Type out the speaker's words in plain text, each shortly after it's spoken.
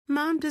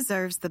Mom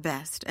deserves the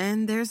best,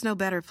 and there's no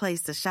better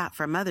place to shop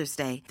for Mother's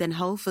Day than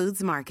Whole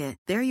Foods Market.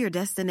 They're your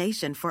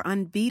destination for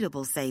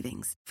unbeatable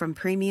savings, from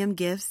premium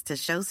gifts to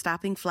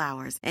show-stopping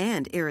flowers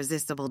and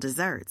irresistible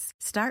desserts.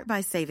 Start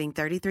by saving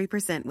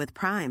 33% with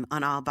Prime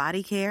on all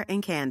body care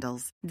and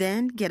candles.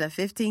 Then get a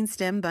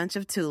 15-stem bunch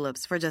of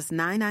tulips for just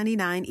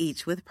 $9.99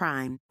 each with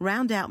Prime.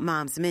 Round out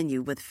Mom's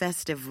menu with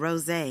festive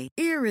rosé,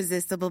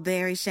 irresistible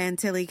berry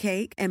chantilly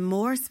cake, and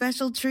more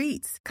special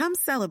treats. Come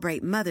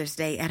celebrate Mother's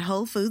Day at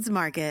Whole Foods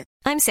Market.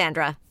 I'm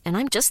Sandra, and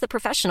I'm just the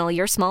professional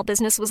your small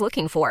business was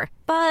looking for.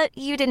 But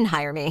you didn't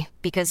hire me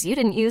because you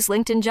didn't use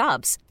LinkedIn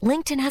Jobs.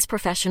 LinkedIn has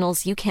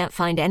professionals you can't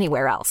find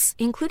anywhere else,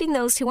 including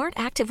those who aren't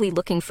actively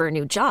looking for a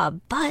new job,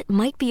 but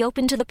might be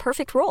open to the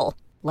perfect role,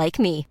 like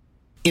me.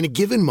 In a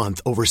given month,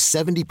 over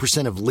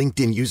 70% of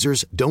LinkedIn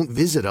users don't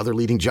visit other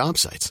leading job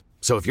sites.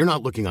 So if you're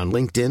not looking on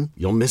LinkedIn,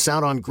 you'll miss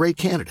out on great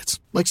candidates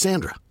like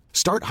Sandra.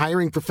 Start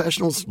hiring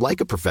professionals like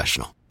a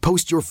professional.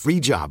 Post your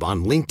free job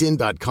on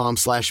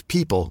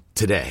linkedin.com/people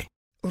today.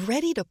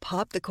 Ready to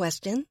pop the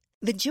question?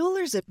 The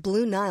jewelers at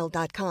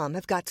BlueNile.com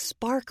have got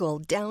sparkle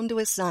down to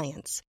a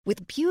science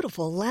with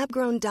beautiful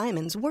lab-grown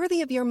diamonds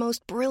worthy of your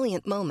most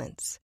brilliant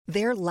moments.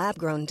 Their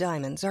lab-grown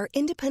diamonds are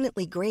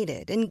independently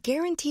graded and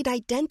guaranteed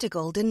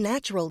identical to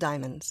natural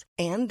diamonds,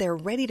 and they're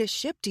ready to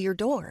ship to your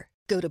door.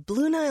 Go to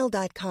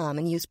BlueNile.com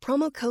and use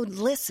promo code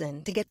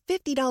LISTEN to get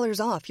 $50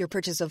 off your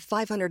purchase of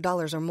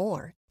 $500 or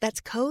more.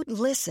 That's code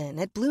LISTEN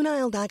at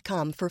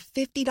BlueNile.com for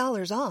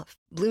 $50 off.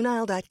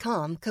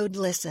 BlueNile.com, code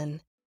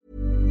LISTEN.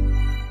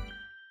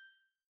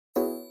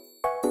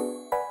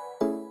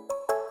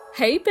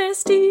 Hey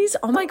besties!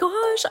 Oh my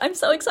gosh, I'm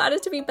so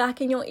excited to be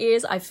back in your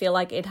ears. I feel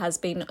like it has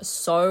been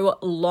so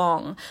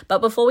long. But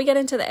before we get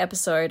into the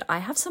episode, I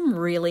have some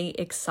really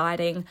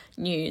exciting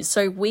news.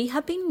 So we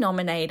have been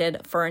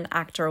nominated for an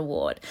ACTA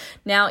Award.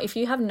 Now, if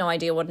you have no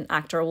idea what an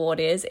ACTA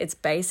Award is, it's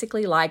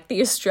basically like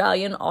the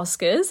Australian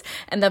Oscars,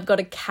 and they've got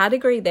a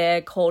category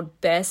there called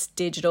Best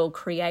Digital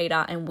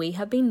Creator, and we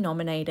have been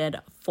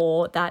nominated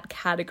for that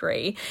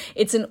category.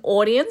 It's an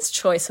Audience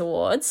Choice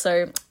Award,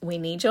 so we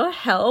need your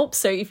help.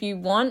 So if you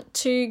want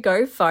to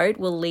go vote,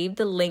 we'll leave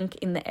the link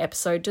in the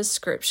episode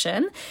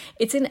description.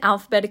 It's in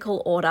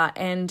alphabetical order,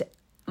 and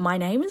my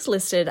name is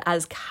listed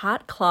as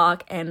Kat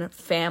Clark and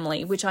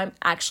Family, which I'm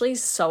actually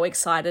so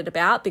excited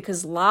about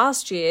because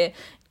last year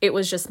it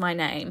was just my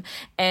name,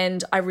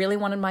 and I really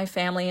wanted my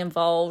family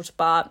involved,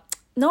 but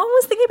no one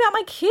was thinking about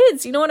my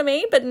kids, you know what I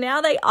mean? But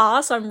now they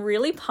are, so I'm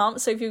really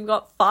pumped. So if you've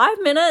got 5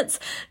 minutes,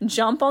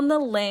 jump on the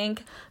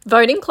link.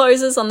 Voting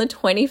closes on the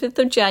 25th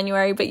of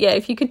January. But yeah,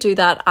 if you could do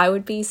that, I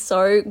would be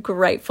so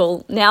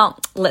grateful. Now,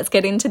 let's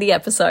get into the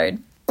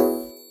episode.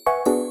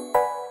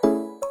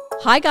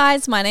 Hi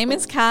guys, my name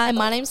is Kat. And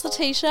my name's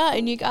Letitia,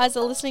 and you guys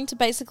are listening to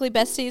Basically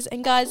Besties.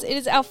 And guys, it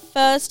is our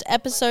first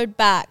episode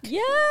back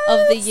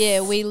of the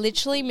year. We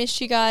literally missed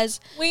you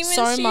guys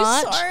so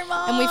much.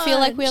 And we feel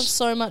like we have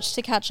so much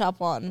to catch up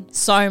on.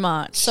 So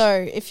much.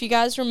 So if you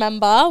guys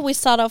remember, we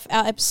start off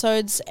our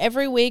episodes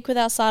every week with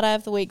our side eye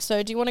of the week.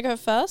 So do you want to go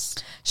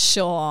first?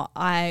 Sure,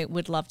 I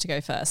would love to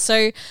go first.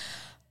 So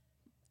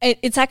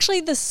it's actually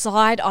the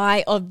side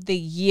eye of the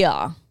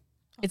year.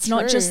 It's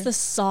not just the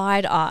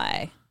side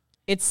eye.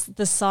 It's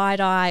the side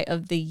eye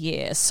of the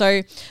year.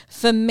 So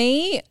for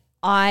me,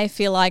 I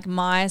feel like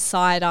my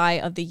side eye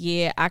of the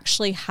year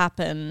actually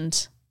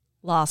happened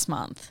last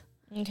month.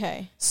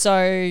 Okay.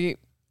 So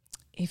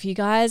if you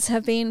guys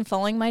have been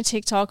following my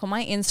TikTok or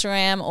my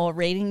Instagram or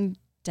reading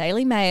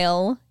Daily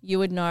Mail, you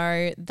would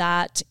know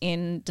that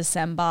in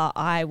December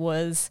I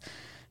was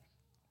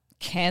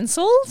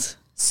cancelled.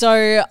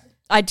 So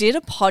I did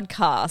a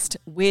podcast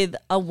with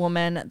a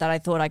woman that I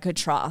thought I could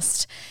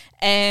trust,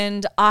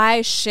 and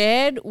I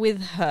shared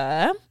with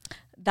her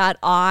that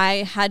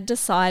I had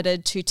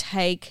decided to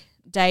take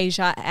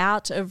Deja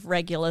out of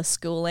regular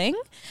schooling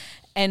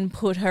and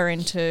put her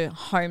into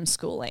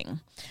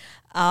homeschooling.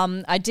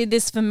 I did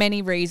this for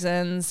many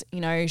reasons. You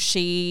know,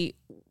 she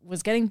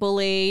was getting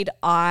bullied.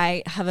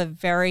 I have a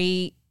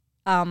very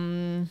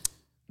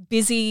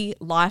busy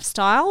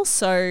lifestyle,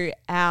 so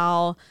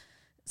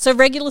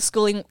regular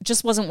schooling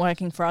just wasn't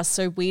working for us,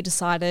 so we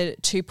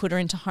decided to put her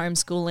into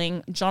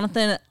homeschooling.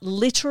 Jonathan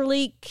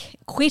literally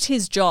quit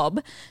his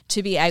job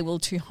to be able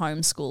to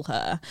homeschool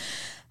her.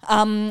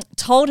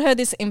 Told her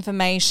this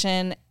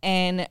information,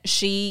 and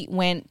she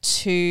went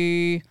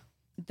to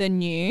the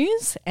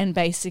news and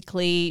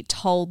basically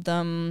told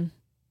them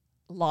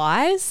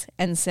lies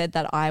and said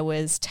that I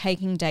was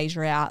taking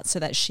Deja out so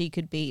that she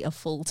could be a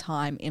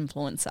full-time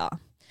influencer.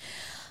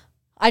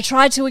 I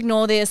tried to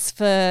ignore this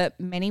for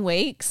many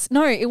weeks.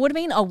 No, it would have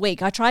been a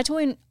week. I tried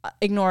to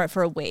ignore it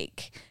for a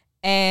week,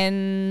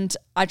 and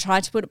I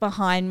tried to put it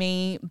behind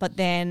me, but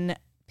then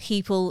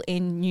people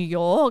in New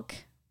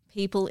York,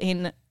 people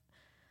in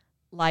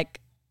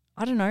like,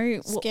 I don't know,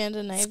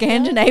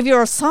 Scandinavia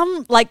or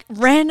some like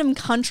random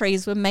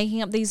countries were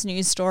making up these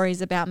news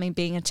stories about me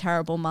being a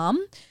terrible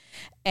mum.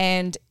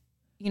 And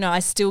you know, I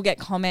still get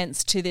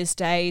comments to this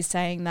day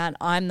saying that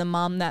I'm the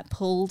mum that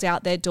pulled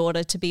out their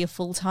daughter to be a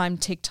full-time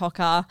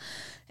TikToker.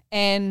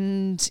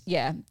 And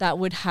yeah, that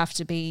would have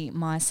to be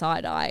my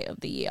side eye of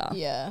the year.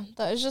 Yeah,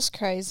 that is just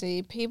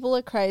crazy. People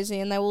are crazy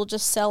and they will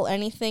just sell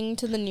anything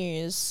to the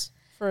news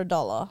for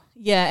 $1.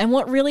 Yeah, and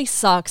what really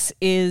sucks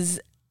is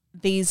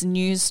these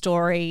news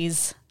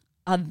stories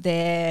are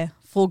there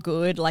for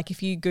good. Like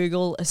if you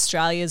Google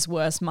Australia's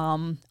worst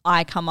mum,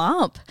 I come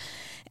up.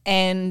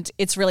 And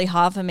it's really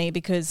hard for me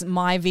because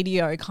my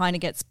video kind of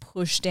gets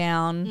pushed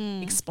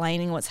down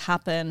explaining what's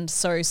happened.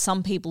 So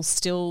some people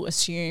still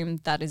assume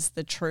that is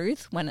the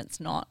truth when it's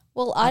not.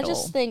 Well, I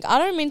just think, I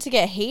don't mean to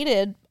get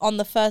heated on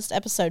the first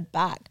episode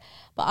back,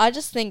 but I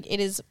just think it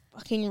is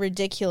fucking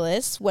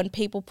ridiculous when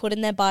people put in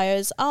their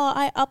bios, oh,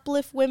 I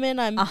uplift women,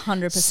 I'm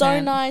 100%.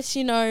 so nice,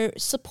 you know,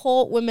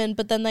 support women,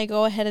 but then they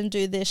go ahead and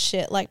do this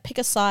shit. Like, pick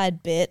a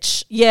side,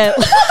 bitch. Yeah.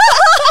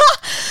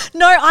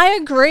 No, I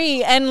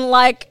agree. And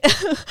like,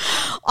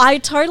 I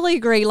totally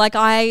agree. Like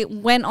I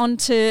went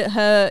onto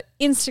her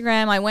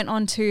Instagram, I went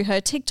onto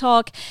her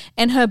TikTok,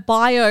 and her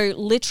bio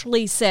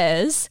literally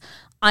says,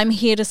 I'm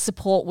here to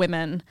support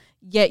women.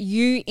 Yet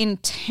you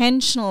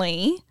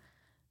intentionally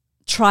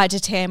tried to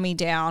tear me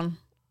down.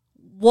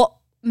 What?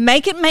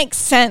 Make it make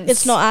sense.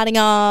 It's not adding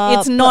up.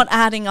 It's not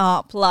adding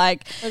up.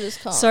 Like, I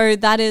just can't. So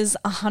that is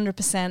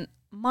 100%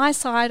 my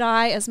side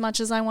eye. As much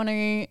as I want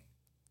to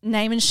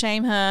name and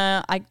shame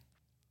her, I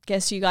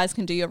guess you guys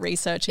can do your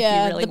research if you really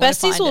want to find it.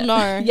 The besties will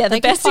know. Yeah,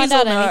 the besties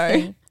will know.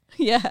 Anything.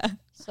 Yeah.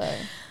 So,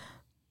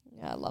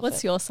 yeah, I love What's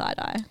it. your side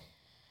eye of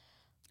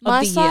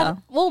My the year?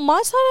 Well,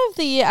 my side of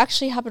the year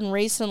actually happened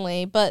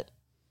recently, but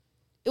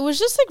it was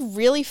just like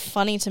really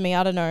funny to me.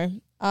 I don't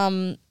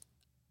know.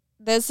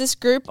 There's this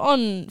group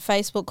on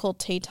Facebook called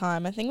Tea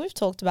Time. I think we've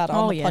talked about it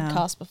on the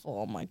podcast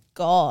before. Oh my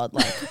God.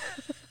 Like,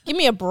 give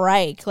me a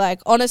break.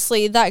 Like,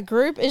 honestly, that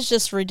group is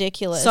just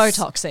ridiculous. So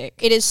toxic.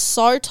 It is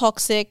so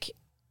toxic.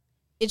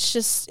 It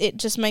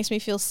just makes me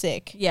feel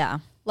sick. Yeah.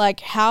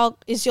 Like, how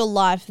is your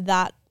life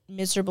that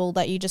miserable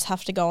that you just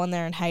have to go on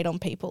there and hate on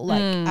people?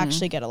 Like,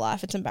 actually get a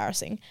life. It's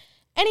embarrassing.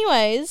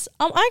 Anyways,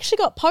 I actually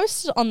got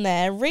posted on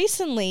there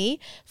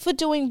recently for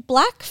doing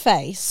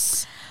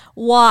blackface.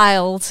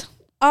 Wild.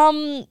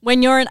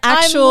 When you're an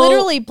actual... I'm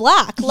literally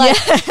black. Like,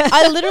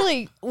 I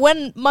literally...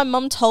 When my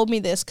mum told me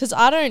this, because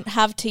I don't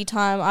have Tea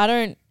Time,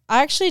 I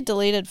actually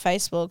deleted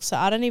Facebook, so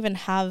I don't even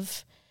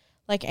have,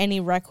 like, any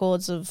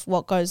records of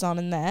what goes on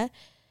in there.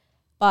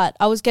 But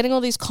I was getting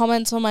all these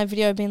comments on my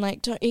video being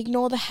like, don't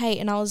ignore the hate.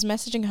 And I was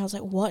messaging her. I was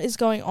like, what is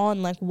going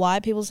on? Like, why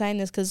are people saying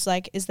this? Because,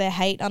 like, is there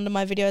hate under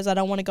my videos? I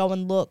don't want to go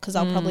and look because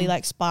I'll probably,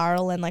 like,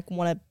 spiral and, like,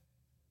 want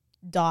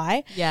to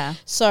die. Yeah.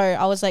 So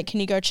I was like, can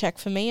you go check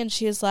for me? And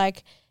she was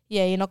like,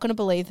 yeah, you're not going to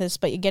believe this,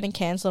 but you're getting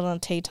cancelled on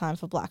Tea Time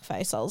for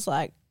blackface. I was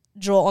like,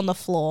 draw on the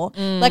floor.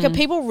 Like,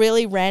 people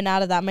really ran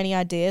out of that many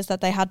ideas that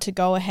they had to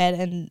go ahead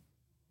and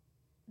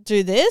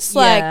do this?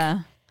 Yeah.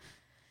 Like,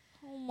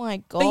 my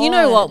God. But you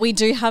know what? We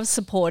do have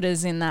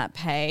supporters in that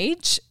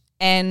page,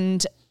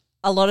 and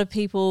a lot of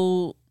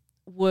people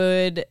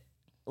would,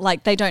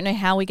 like, they don't know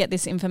how we get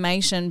this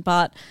information,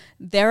 but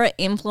there are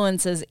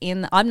influencers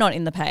in, I'm not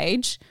in the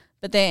page,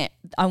 but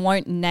I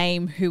won't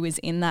name who is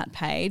in that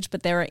page,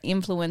 but there are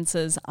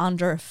influencers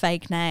under a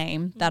fake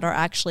name that are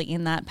actually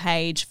in that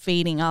page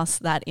feeding us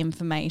that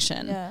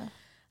information. Yeah.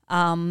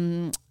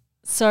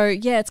 So,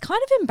 yeah, it's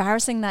kind of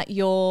embarrassing that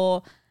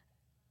you're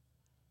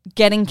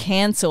getting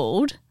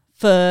cancelled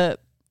for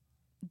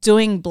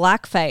doing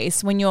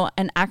blackface when you're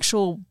an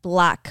actual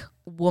black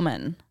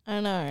woman.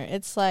 I know.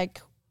 It's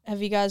like,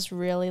 have you guys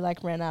really,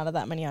 like, ran out of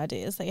that many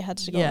ideas that you had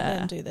to go there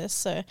and do this?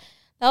 So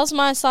that was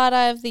my side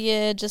eye of the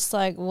year, just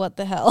like, what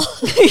the hell?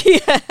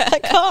 I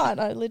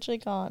can't. I literally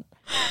can't.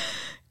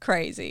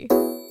 Crazy.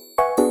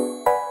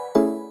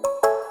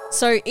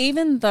 So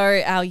even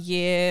though our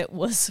year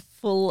was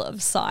full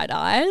of side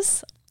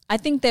eyes, I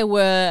think there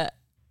were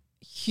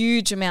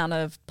huge amount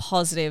of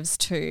positives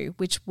too,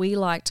 which we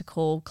like to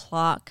call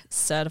Clark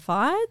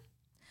Certified.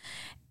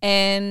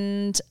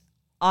 And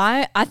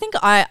I think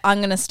I'm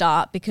going to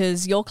start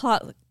because your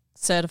Clark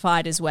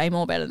Certified is way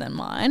more better than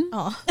mine.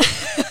 Oh.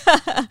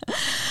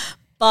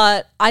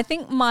 But I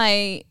think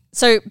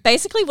so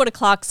basically what a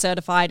Clark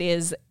Certified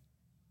is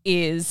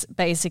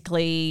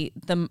basically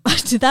the.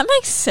 Did that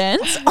make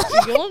sense?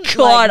 Oh my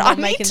God! Like,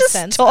 I'm making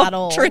sense at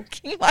all.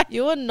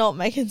 You are not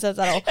making sense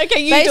at all.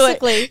 Okay, you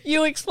do it.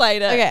 You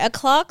explain it. Okay, a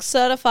Clark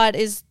Certified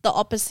is the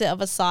opposite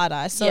of a side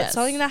eye. So it's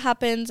something that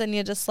happens, and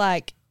you're just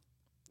like,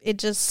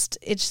 it's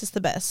just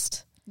the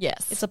best.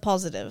 Yes, it's a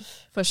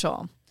positive for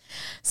sure.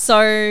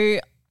 So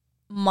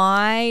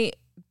my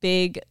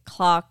big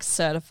Clark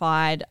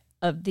Certified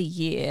of the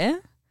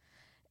year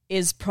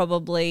is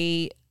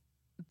probably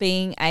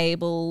being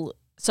able.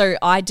 So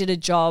I did a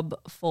job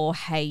for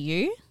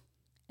HeyU,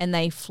 and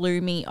they flew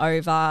me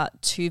over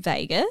to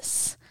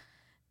Vegas,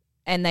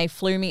 and they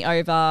flew me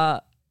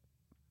over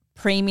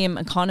premium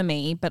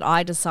economy, but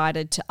I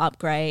decided to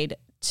upgrade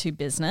to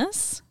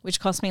business, which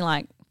cost me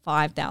like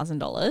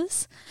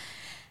 $5,000.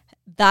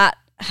 That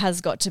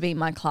has got to be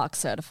my Clark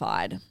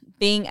Certified.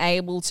 Being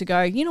able to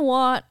go, you know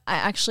what, I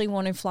actually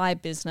want to fly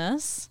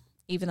business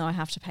even though I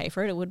have to pay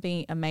for it. It would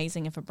be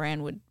amazing if a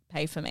brand would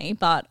pay for me,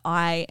 but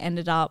I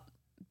ended up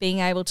being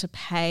able to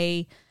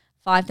pay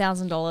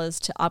 $5,000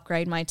 to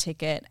upgrade my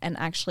ticket and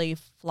actually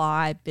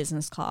fly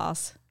business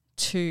class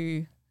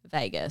to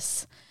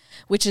Vegas,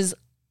 which is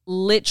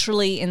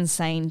literally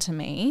insane to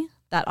me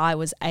that I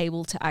was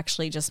able to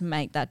actually just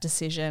make that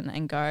decision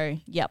and go,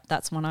 yep,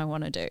 that's what I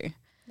want to do.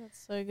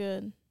 That's so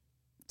good.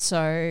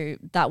 So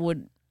that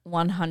would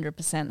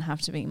 100%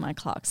 have to be my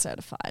Clark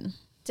certified.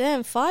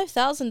 Damn,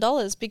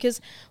 $5,000, because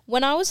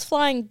when I was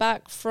flying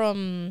back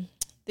from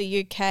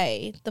the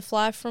UK, the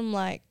fly from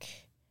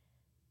like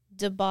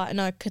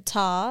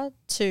Qatar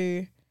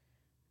to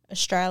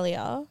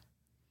Australia,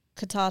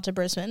 Qatar to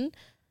Brisbane,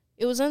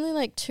 it was only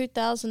like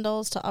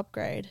 $2,000 to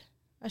upgrade.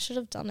 I should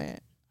have done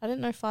it. I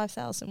didn't know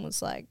 5,000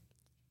 was like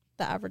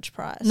the average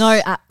price.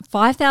 No,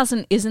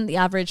 5,000 isn't the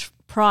average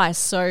price.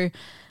 So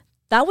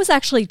that was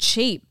actually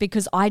cheap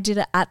because I did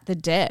it at the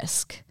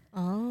desk.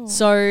 Oh.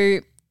 So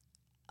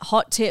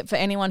hot tip for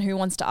anyone who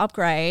wants to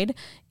upgrade,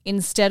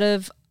 instead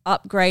of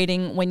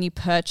upgrading when you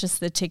purchase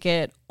the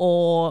ticket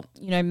or,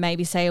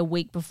 maybe say a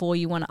week before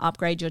you want to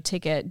upgrade your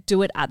ticket,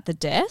 do it at the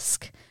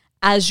desk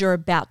as you're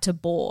about to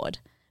board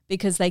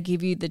because they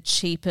give you the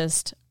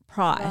cheapest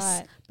price.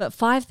 Right. But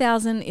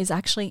 $5,000 is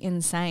actually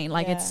insane.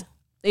 Like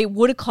it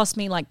would have cost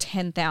me like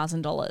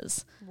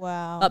 $10,000.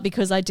 Wow. But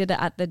because I did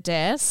it at the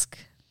desk,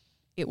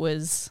 it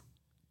was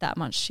that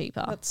much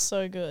cheaper. That's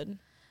so good.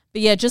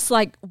 But yeah, just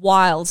like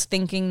wild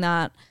thinking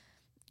that,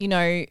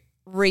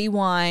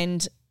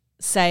 rewind,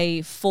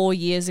 say 4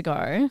 years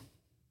ago,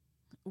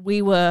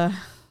 we were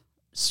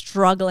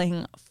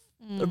struggling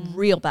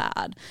real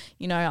bad.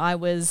 I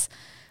was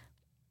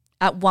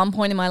at one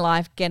point in my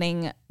life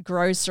getting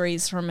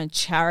groceries from a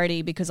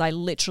charity because I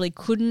literally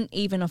couldn't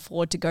even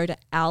afford to go to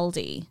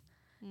Aldi.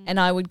 And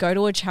I would go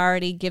to a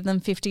charity, give them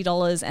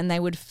 $50 and they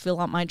would fill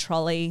up my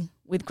trolley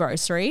with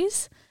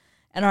groceries.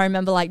 And I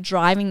remember like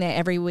driving there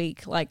every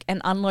week, like,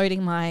 and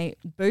unloading my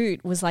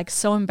boot was like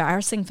so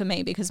embarrassing for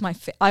me because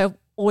I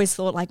always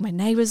thought like my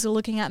neighbors were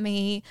looking at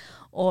me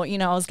or,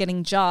 I was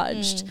getting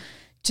judged.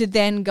 To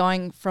then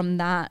going from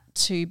that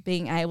to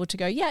being able to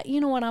go, yeah, you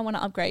know what, I want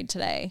to upgrade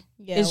today.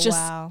 Yeah, it's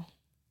just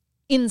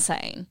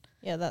insane.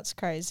 Yeah, that's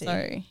crazy.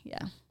 So, yeah.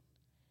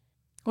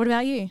 What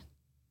about you?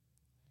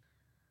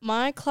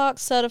 My Clark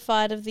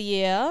certified of the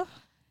year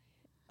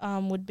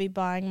would be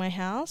buying my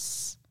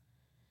house.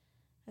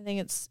 I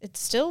think it's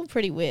still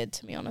pretty weird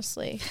to me,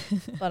 honestly.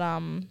 But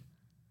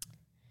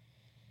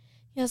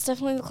yeah, it's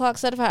definitely the Clark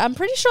certified. I'm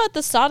pretty sure at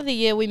the start of the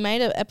year we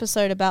made an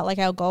episode about like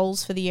our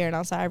goals for the year and I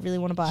was like, I really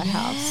want to buy a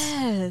house.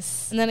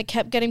 Yes. And then it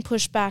kept getting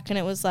pushed back and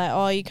it was like,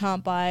 oh, you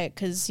can't buy it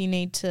because you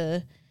need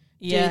to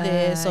do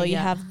this or you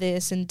have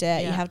this in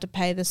debt, you have to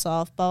pay this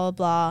off, blah,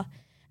 blah, blah.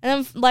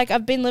 And then like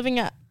I've been living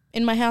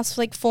in my house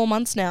for like 4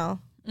 months now.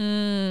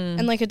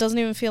 And like it doesn't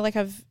even feel like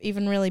I've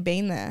even really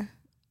been there.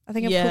 I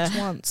think I've cooked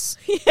once.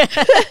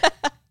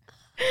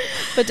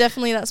 But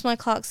definitely that's my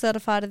Clark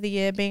certified of the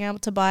year, being able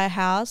to buy a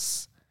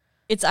house.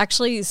 It's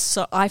actually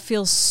so, I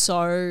feel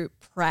so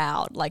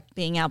proud, like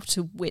being able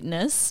to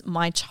witness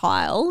my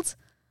child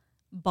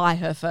buy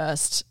her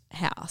first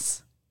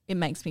house. It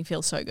makes me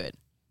feel so good.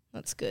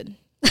 That's good.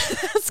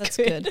 That's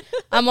good.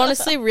 I'm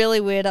honestly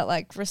really weird at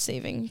like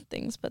receiving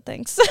things, but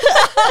thanks.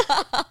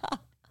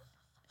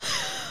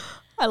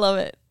 I love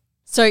it.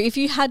 So if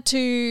you had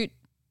to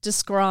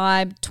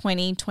describe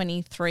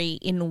 2023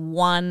 in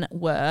one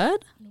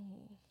word,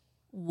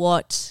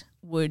 what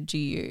would you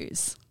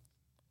use?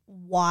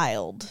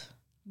 Wild.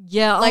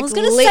 Yeah, like I was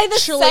going to say the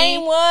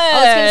same word. I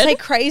was going to say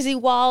crazy,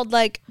 wild,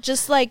 like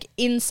just like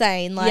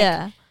insane. Like,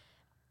 yeah.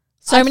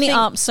 So many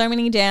ups, so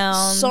many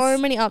downs. So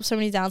many ups, so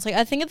many downs. Like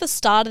I think at the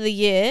start of the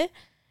year,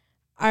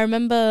 I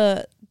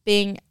remember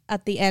being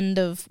at the end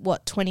of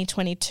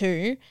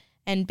 2022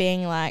 and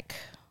being like,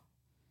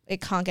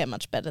 it can't get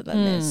much better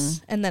than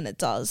this. And then it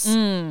does.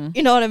 You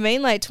know what I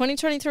mean? Like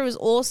 2023 was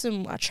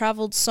awesome. I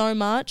traveled so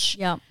much.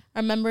 Yeah. I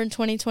remember in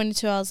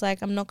 2022, I was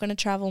like, I'm not going to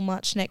travel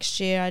much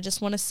next year. I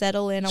just want to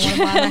settle in. I want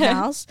to buy my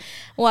house.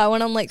 Well, I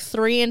went on like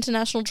 3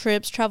 international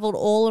trips, traveled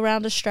all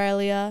around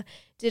Australia,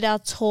 did our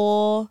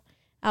tour.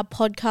 Our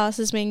podcast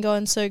has been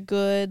going so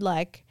good.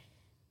 Like,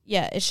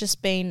 yeah, it's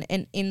just been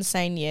an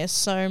insane year.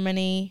 So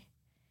many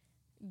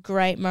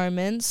great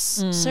moments,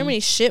 so many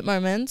shit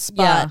moments.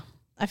 But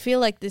I feel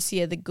like this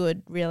year the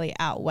good really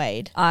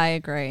outweighed I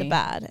agree. the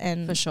bad.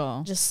 And for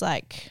sure. Just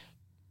like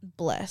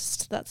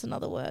blessed. That's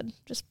another word.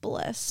 Just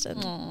blessed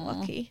and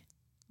lucky.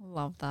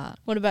 Love that.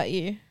 What about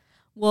you?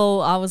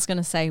 Well, I was going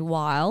to say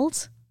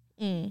wild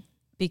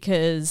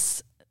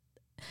because,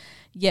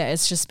 yeah,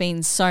 it's just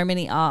been so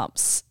many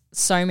ups,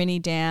 so many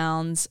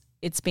downs.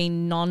 It's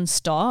been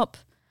nonstop.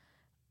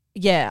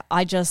 Yeah,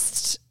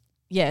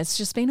 it's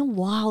just been a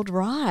wild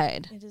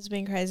ride. It has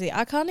been crazy.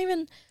 I can't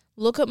even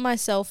look at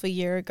myself a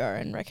year ago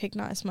and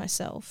recognize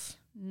myself.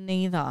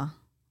 Neither.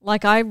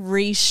 Like I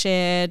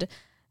reshared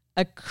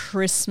a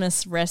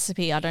Christmas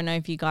recipe. I don't know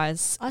if you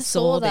guys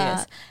saw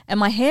this. And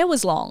my hair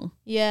was long.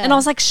 Yeah. And I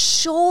was like,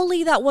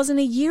 surely that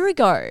wasn't a year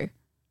ago.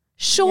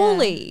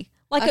 Surely.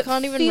 Yeah. Like I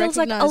can't even feels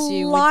like a recognize you with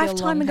your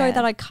lifetime long ago hair.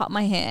 that I cut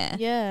my hair.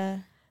 Yeah.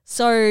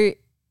 So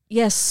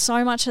yes,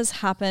 so much has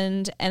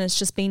happened and it's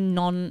just been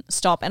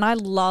non-stop. And I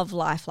love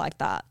life like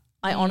that.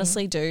 I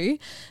honestly do,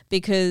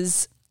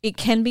 because it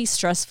can be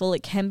stressful,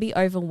 it can be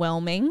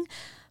overwhelming,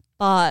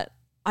 but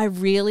I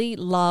really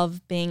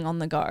love being on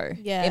the go.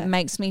 Yeah. It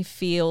makes me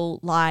feel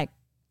like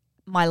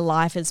my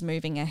life is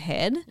moving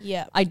ahead.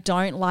 Yeah. I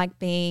don't like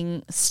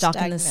being stuck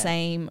in the Stagnant.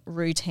 same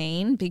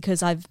routine,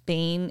 because I've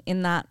been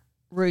in that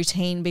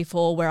routine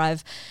before where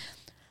I've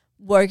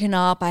woken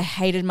up, I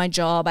hated my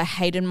job, I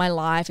hated my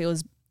life. It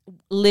was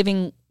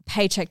living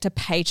paycheck to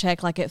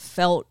paycheck. Like, it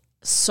felt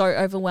so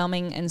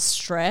overwhelming and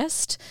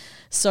stressed.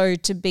 So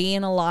to be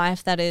in a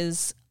life that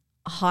is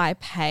high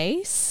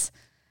pace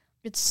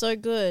It's so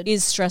good.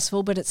 is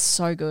stressful, but it's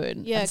so good.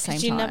 Yeah, at the same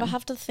because you time. never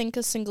have to think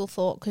a single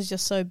thought because you're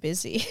so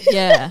busy.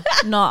 Yeah,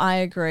 no, I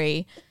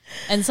agree.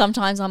 And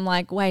sometimes I'm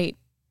like, wait,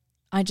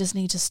 I just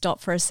need to stop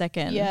for a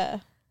second. Yeah.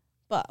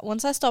 But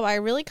once I stop, I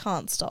really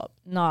can't stop.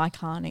 No, I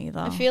can't either.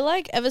 I feel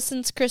like ever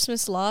since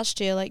Christmas last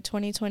year, like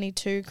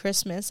 2022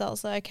 Christmas, I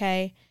was like,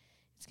 okay,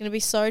 it's going to be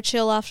so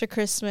chill after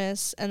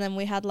Christmas. And then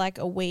we had like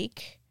a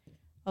week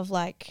of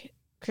like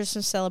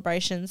Christmas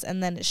celebrations,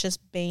 and then it's just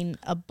been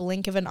a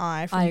blink of an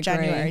eye I from agree.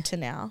 January to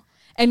now.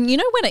 And you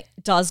know, when it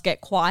does get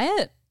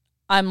quiet,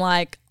 I'm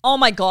like, oh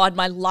my God,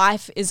 my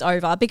life is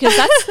over. Because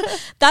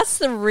that's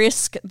the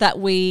risk that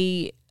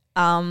we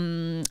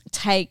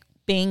take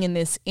being in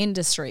this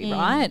industry,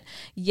 right?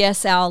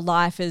 Yes, our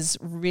life is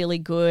really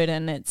good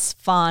and it's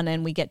fun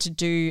and we get to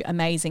do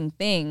amazing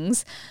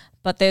things,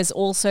 but there's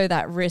also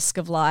that risk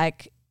of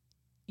like,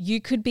 you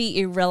could be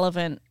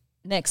irrelevant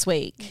next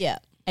week. Yeah.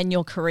 And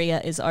your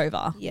career is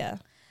over. Yeah.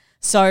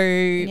 So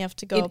And you have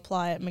to go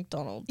apply at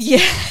McDonald's. yeah,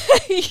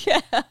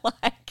 yeah,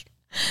 like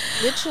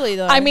Literally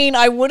though. I mean,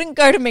 I wouldn't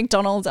go to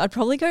McDonald's. I'd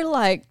probably go to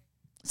like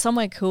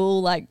somewhere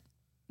cool, like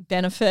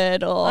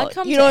Benefit or I'd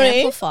come you to know what I mean?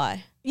 Amplify.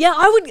 Yeah,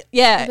 I would.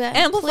 Yeah, But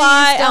Amplify,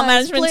 please, our guys,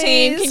 management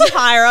team. please. Can you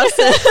hire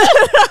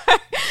us?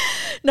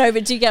 No,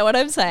 but do you get what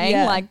I'm saying?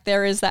 Yeah. Like,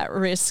 there is that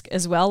risk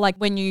as well. Like,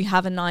 when you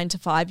have a 9 to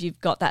 5,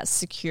 you've got that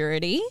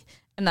security,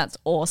 and that's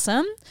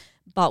awesome.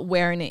 But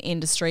we're in an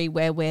industry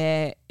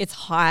where it's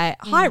high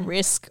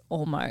risk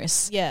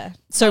almost. Yeah.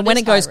 So That when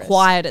is it goes high risk.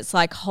 quiet, it's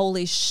like,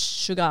 holy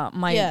sugar,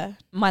 Yeah.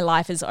 my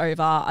life is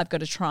over. I've got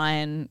to try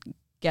and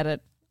get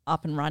it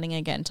up and running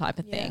again type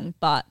of thing.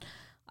 But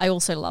I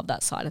also love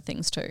that side of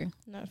things too.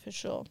 No, for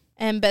sure.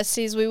 And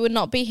besties, we would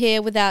not be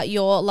here without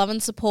your love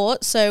and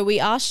support. So we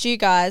asked you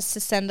guys to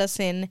send us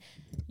in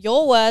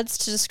your words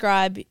to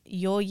describe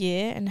your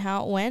year and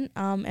how it went.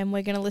 And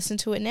we're going to listen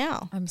to it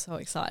now. I'm so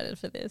excited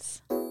for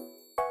this.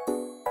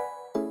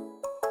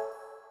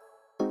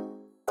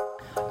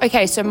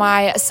 Okay, so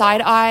my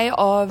side eye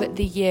of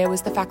the year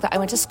was the fact that I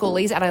went to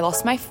schoolies and I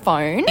lost my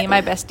phone. Me and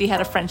my bestie had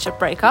a friendship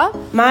breakup.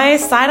 My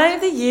side eye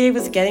of the year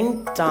was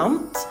getting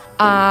dumped.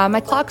 My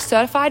Clark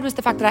certified was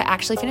the fact that I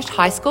actually finished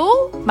high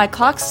school. My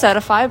Clark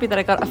certified would be that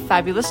I got a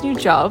fabulous new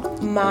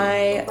job.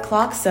 My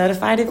Clark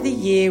certified of the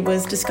year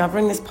was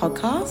discovering this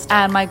podcast.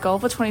 And my goal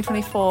for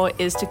 2024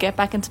 is to get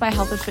back into my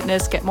health and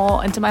fitness, get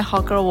more into my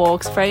hot girl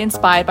walks, very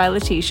inspired by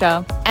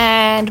Letitia.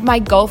 And my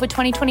goal for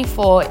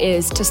 2024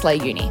 is to slay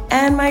uni.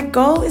 And my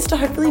goal is to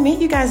hopefully meet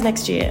you guys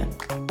next year.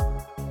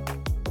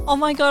 Oh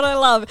my God, I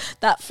love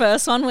that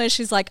first one where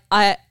she's like,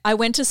 I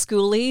went to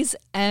schoolies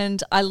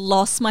and I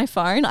lost my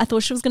phone. I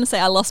thought she was going to say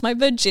I lost my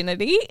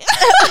virginity.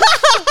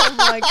 Oh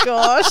my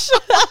gosh.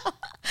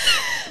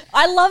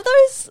 I love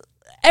those,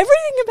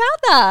 everything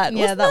about that. Yeah,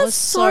 Wasn't that was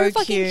so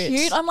fucking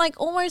cute. I'm like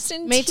almost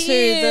in Me tears.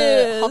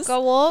 too. The hot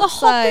girl walk. The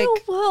hot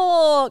girl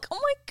walk. Oh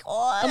my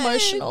God.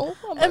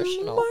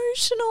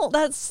 Emotional.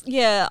 That's,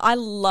 yeah, I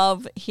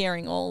love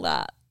hearing all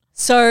that.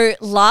 So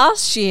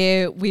last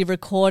year we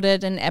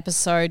recorded an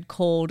episode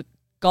called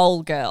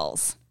Goal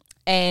Girls,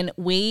 and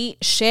we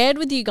shared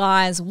with you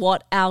guys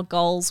what our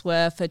goals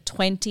were for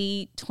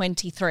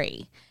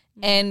 2023.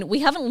 And we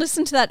haven't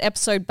listened to that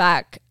episode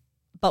back,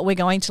 but we're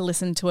going to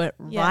listen to it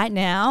right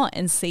now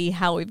and see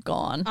how we've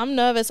gone. I'm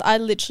nervous. I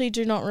literally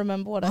do not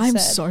remember what I I'm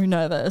said. so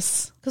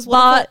nervous. 'Cause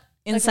what if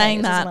in okay, saying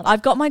it doesn't that, matter.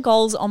 I've got my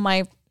goals on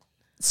my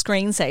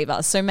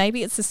screensaver, so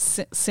maybe it's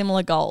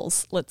similar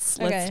goals. Let's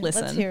listen.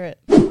 Let's hear it.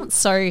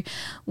 So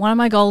one of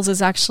my goals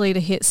is actually to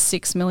hit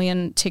 6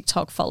 million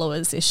TikTok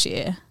followers this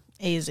year.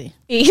 Easy.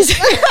 Easy.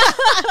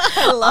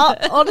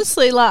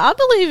 Honestly, like I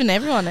believe in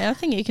everyone. I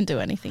think you can do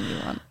anything you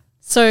want.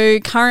 So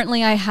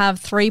currently I have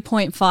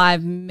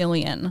 3.5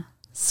 million.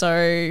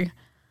 So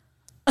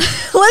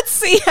let's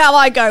see how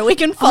I go. We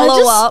can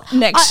follow up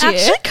next year. I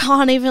actually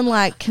can't even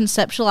like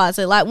conceptualize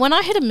it. Like when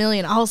I hit 1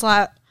 million, I was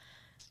like,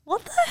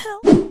 what the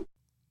hell?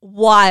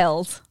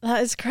 Wild.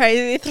 That is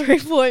crazy.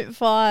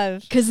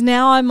 3.5. Because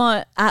now I'm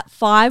at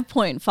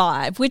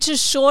 5.5, which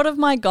is short of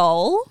my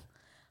goal,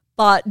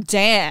 but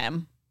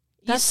damn,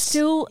 that's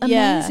still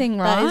amazing,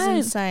 right? That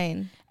is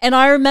insane. And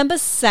I remember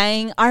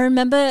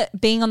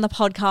being on the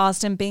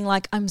podcast and being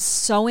like, I'm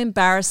so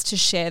embarrassed to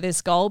share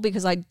this goal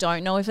because I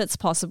don't know if it's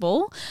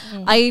possible.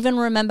 I even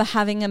remember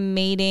having a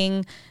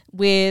meeting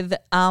with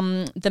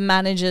the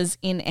managers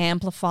in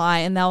Amplify,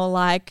 and they were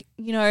like,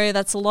 you know,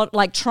 that's a lot,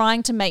 like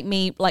trying to make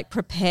me like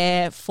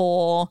prepare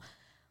for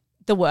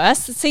the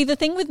worst. See, the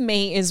thing with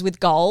me is with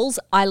goals,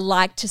 I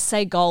like to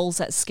say goals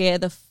that scare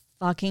the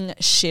fucking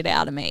shit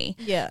out of me.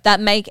 Yeah. That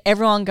make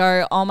everyone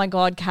go, oh my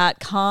God, Kat,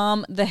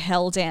 calm the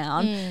hell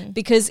down.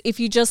 Because if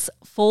you just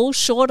fall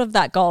short of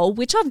that goal,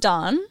 which I've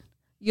done,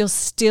 you're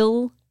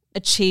still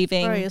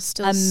achieving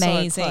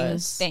amazing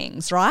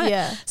things, right?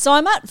 Yeah. So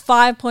I'm at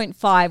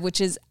 5.5,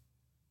 which is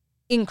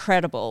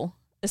incredible,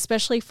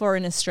 especially for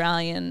an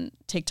Australian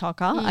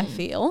TikToker, I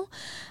feel.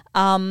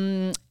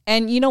 And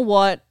you know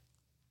what?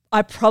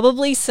 I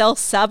probably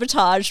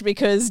self-sabotaged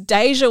because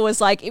Deja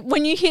was like,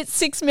 when you hit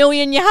 6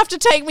 million, you have to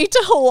take me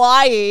to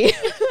Hawaii.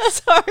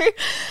 So,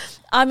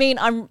 I mean,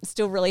 I'm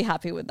still really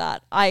happy with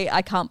that.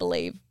 I can't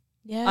believe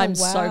I'm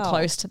so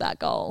close to that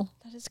goal.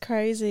 That is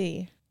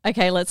crazy.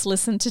 Okay, let's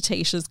listen to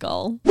Tisha's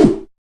goal.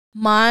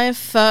 My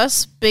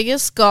first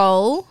biggest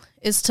goal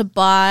is to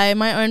buy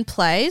my own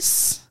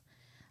place,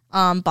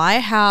 buy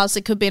a house.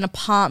 It could be an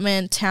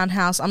apartment,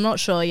 townhouse. I'm not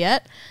sure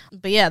yet.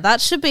 But yeah,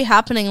 that should be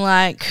happening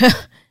like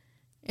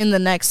in the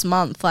next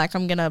month. Like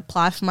I'm going to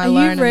apply for my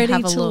loan and have a look. Are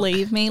you ready to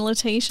leave me,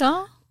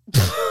 Letitia?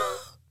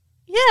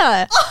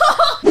 Yeah.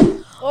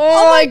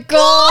 Oh my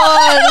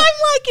God. I'm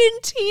like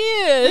in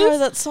tears. No,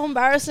 that's so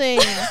embarrassing.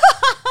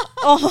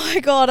 Oh my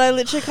God, I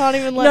literally can't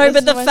even let No,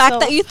 but the fact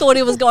that you thought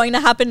it was going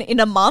to happen in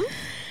a month.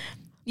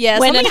 Yeah,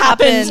 when it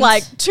happened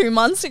like 2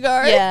 months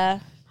ago. Yeah.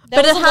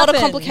 There was a lot of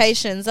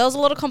complications. There was a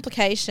lot of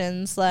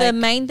complications. Like the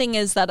main thing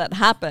is that it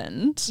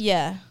happened.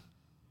 Yeah.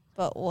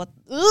 But what?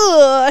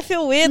 Ugh, I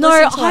feel weird. No,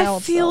 I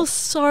feel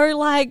so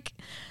like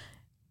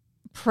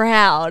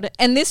proud.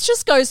 And this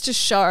just goes to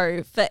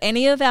show for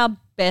any of our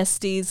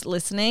besties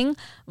listening,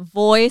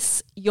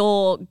 voice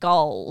your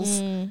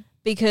goals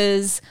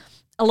because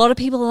a lot of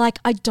people are like,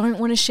 I don't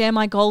want to share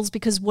my goals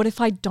because what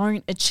if I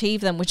don't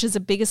achieve them, which is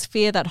the biggest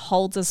fear that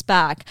holds us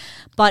back.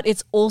 But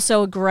it's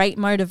also a great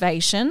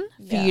motivation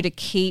for you to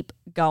keep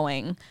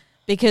going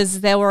because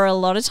there were a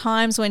lot of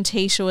times when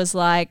Tisha was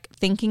like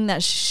thinking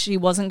that she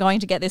wasn't going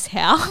to get this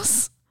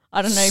house.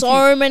 I don't know.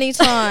 So many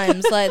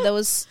times. Like there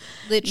was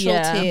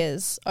literal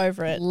tears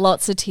over it.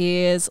 Lots of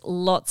tears,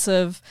 lots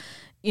of,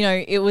 you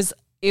know, it was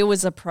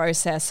a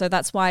process. So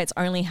that's why it's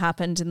only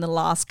happened in the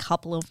last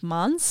couple of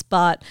months.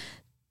 But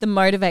the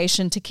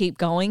motivation to keep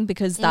going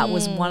because that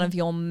was one of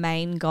your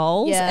main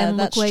goals. Yeah, and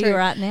look where you're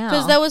at now.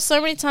 Because there was so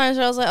many times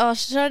where I was like, oh,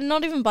 should I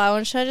not even buy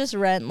one? Should I just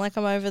rent? Like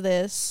I'm over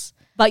this.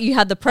 But you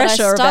had the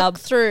pressure but I stuck about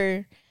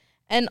through.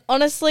 And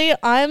honestly,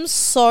 I'm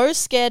so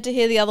scared to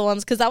hear the other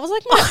ones because that was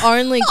like my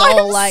only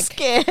goal. I'm like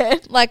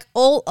scared. Like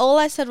all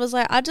I said was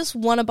like, I just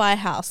want to buy a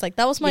house. Like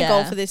that was my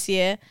goal for this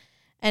year.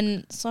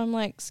 And so I'm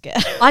like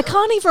scared. I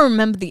can't even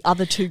remember the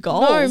other two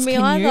goals. No, me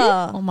Can either.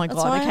 You? Oh my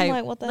That's God. why Okay. I'm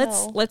like, what the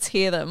hell? Let's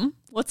hear them.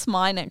 What's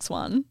my next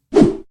one?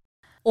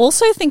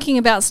 Also thinking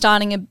about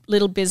starting a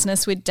little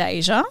business with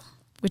Deja,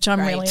 which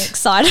I'm really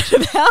excited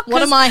about.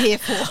 What am I here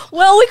for?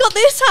 Well, we got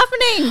this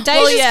happening.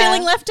 Deja's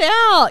feeling left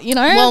out, you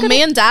know? Well,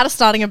 me and Dad are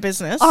starting a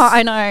business. Oh,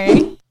 I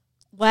know.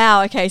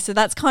 Wow, okay, so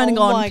that's kind of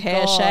gone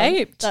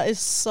pear-shaped. That is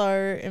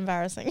so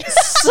embarrassing.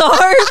 So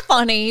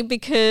funny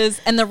because,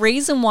 and the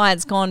reason why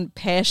it's gone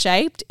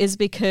pear-shaped is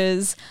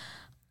because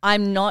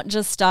I'm not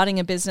just starting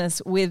a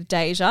business with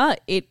Deja,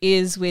 it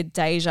is with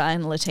Deja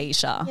and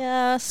Letitia.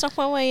 Yeah, stuck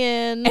my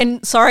way in.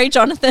 And sorry,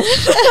 Jonathan,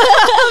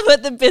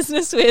 but the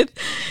business with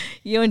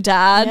you and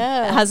Dad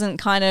hasn't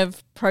kind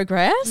of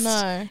progressed.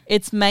 No.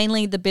 It's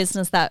mainly the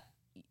business that,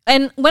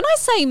 and when I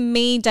say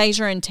me,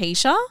 Deja and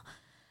Tisha,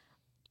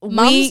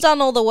 Mum's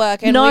done all the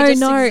work and we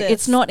just exist.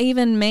 It's not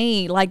even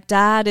me. Like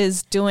Dad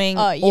is doing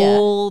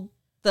all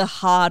the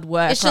hard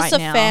work. It's just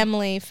right a now.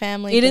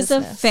 family. It is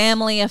a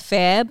family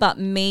affair, but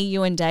me,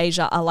 you, and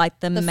Deja are like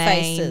the main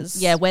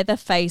faces. Yeah, we're the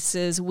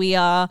faces. We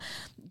are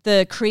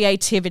the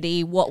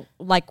creativity. We're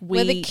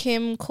the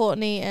Kim,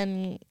 Courtney,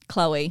 and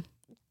Chloe,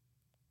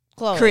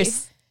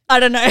 Chris. I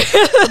don't know.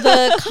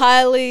 The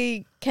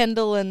Kylie,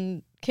 Kendall,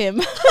 and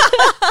Kim.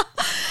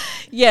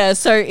 Yeah,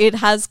 so it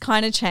has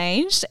kind of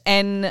changed,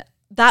 and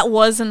that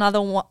was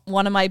another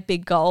one of my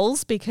big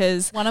goals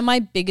because one of my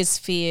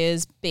biggest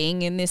fears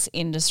being in this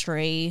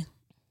industry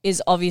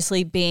is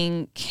obviously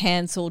being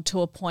cancelled to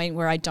a point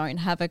where I don't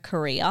have a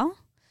career.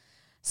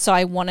 So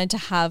I wanted to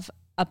have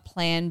a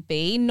plan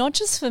B, not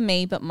just for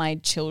me, but my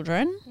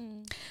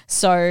children.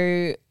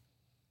 So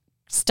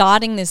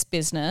starting this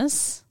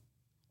business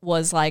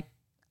was like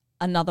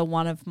another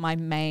one of my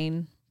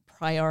main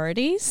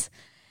priorities.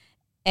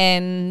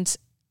 And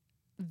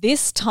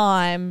this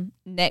time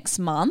next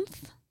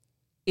month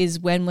is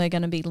when we're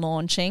going to be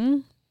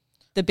launching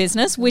the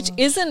business, which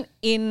isn't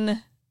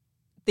in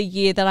the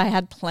year that I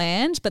had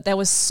planned, but there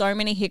was so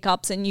many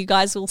hiccups, and you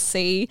guys will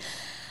see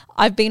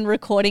I've been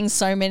recording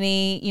so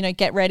many,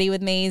 get ready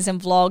with me's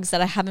and vlogs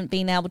that I haven't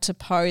been able to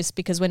post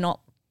because we're not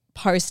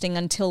posting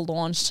until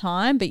launch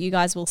time, but you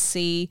guys will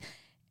see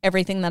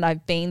everything that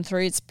I've been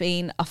through. It's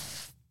been a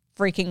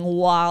freaking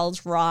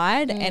wild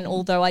ride. And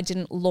although I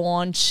didn't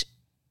launch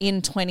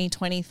in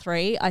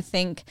 2023, I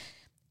think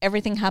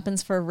everything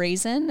happens for a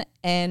reason.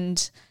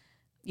 And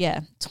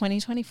yeah,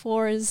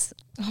 2024 is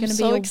going to be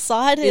so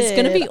excited. It's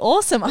going to be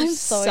awesome. I'm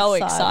so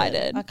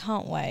excited. I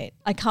can't wait.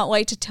 I can't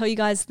wait to tell you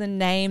guys the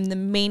name, the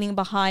meaning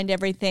behind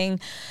everything,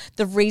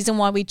 the reason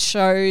why we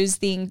chose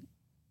I'm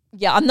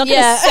not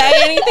going to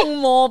say anything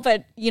more,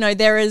 but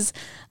there is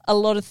a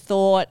lot of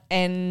thought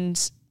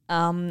and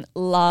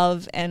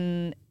love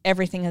and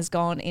everything has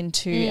gone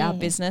into our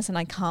business, and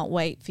I can't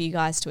wait for you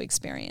guys to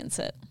experience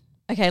it.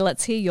 Okay,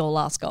 let's hear your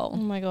last goal. Oh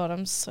my God,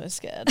 I'm so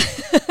scared.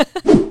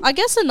 I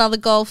guess another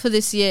goal for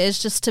this year is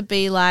just to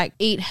be like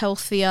eat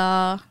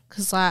healthier,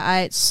 because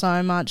I ate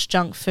so much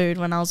junk food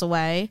when I was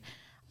away.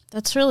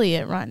 That's really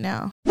it right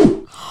now.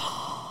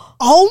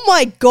 Oh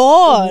my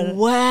God.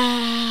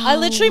 Wow. I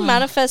literally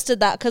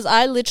manifested that because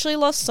I literally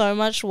lost so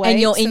much weight. And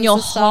you're in your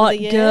hot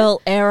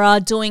girl era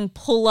doing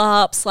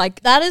pull-ups,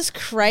 like that is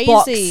crazy.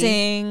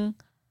 Boxing.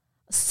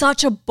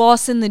 Such a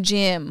boss in the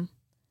gym.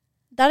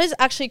 That is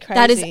actually crazy.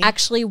 That is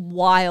actually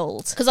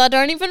wild. Because I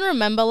don't even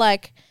remember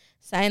like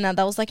saying that.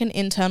 That was like an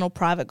internal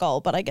private goal,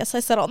 but I guess I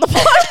said it on the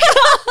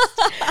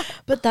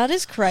podcast. But that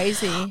is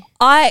crazy.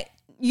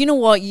 You know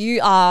what? You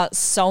are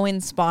so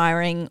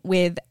inspiring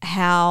with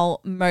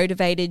how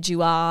motivated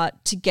you are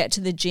to get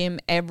to the gym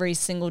every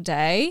single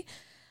day.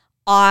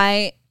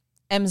 I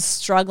am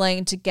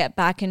struggling to get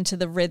back into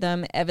the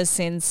rhythm ever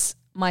since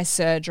my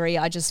surgery.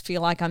 I just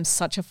feel like I'm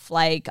such a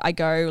flake. I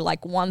go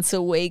like once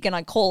a week and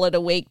I call it a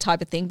week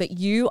type of thing. But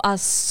you are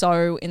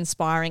so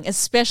inspiring,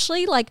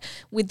 especially like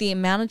with the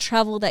amount of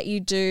travel that you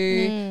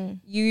do.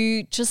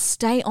 You just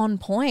stay on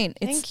point.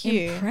 It's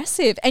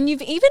impressive. And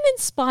you've even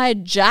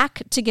inspired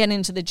Jack to get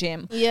into the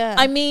gym. Yeah.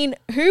 I mean,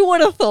 who would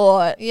have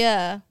thought?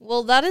 Yeah.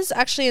 Well, that is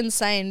actually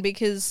insane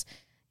because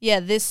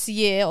this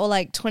year or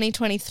like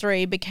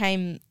 2023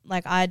 became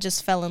like I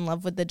just fell in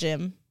love with the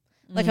gym.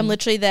 Like I'm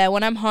literally there.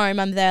 When I'm home,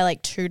 I'm there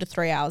like 2 to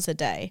 3 hours a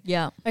day.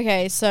 Yeah.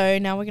 Okay, so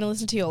now we're going to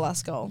listen to your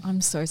last goal.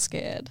 I'm so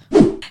scared.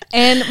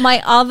 And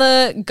my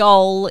other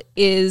goal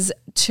is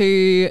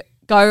to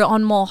go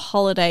on more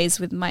holidays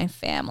with my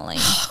family.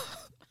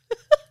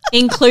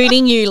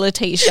 Including you,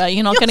 Letitia.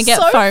 You're not going to get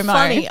FOMO.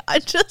 Funny. I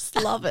just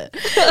love it.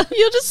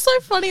 You're just so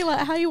funny,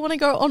 like how you want to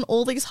go on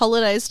all these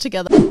holidays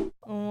together.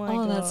 Oh my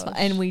God. That's fun.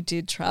 And we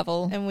did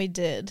travel. And we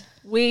did.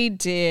 We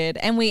did.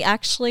 And we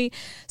actually,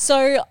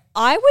 so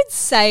I would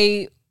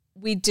say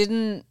we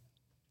didn't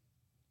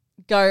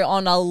go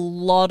on a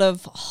lot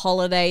of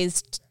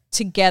holidays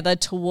together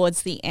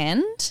towards the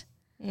end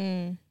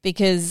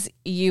because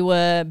you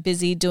were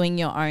busy doing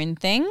your own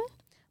thing.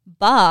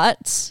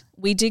 But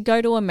we did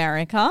go to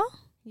America.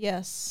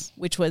 Yes.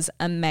 Which was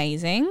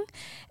amazing.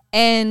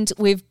 And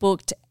we've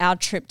booked our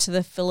trip to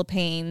the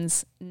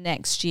Philippines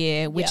next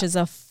year, which is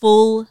a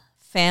full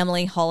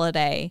family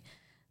holiday.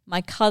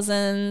 My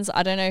cousins,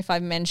 I don't know if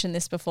I've mentioned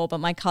this before, but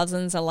my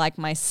cousins are like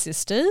my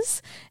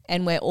sisters,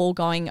 and we're all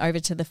going over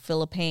to the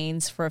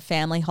Philippines for a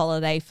family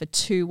holiday for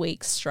 2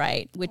 weeks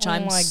straight, which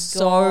I'm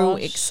so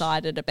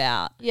excited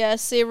about. Yeah,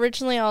 see,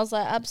 originally I was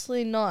like,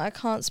 absolutely not. I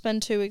can't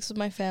spend 2 weeks with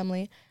my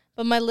family.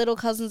 But my little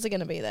cousins are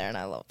going to be there and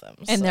I love them.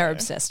 And they're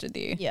obsessed with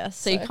you. Yes.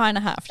 So you kind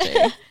of have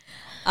to.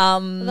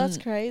 That's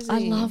crazy. I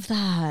love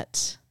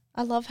that.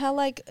 I love how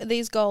like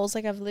these goals,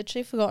 like I've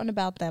literally forgotten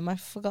about them. I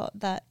forgot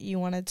that you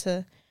wanted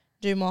to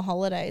do more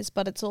holidays,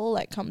 but it's all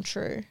like come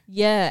true.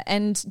 Yeah.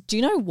 And do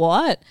you know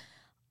what?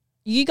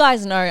 You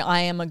guys know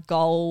I am a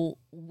goal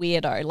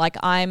weirdo. Like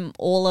I'm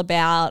all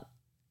about,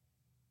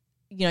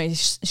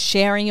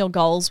 sharing your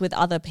goals with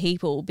other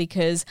people,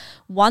 because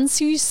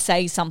once you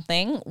say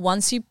something,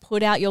 once you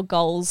put out your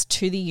goals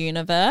to the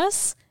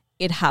universe,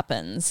 it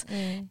happens.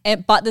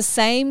 But the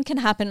same can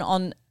happen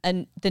on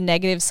the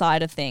negative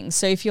side of things.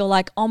 So if you're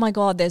like, oh my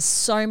God, there's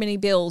so many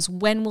bills,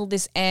 when will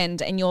this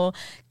end? And you're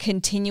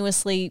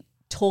continuously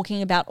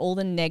talking about all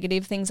the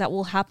negative things that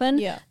will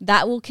happen,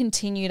 that will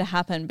continue to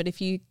happen. But if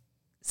you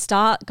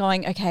start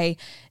going, okay,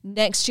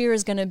 next year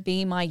is going to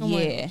be my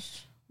year.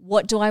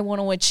 What do I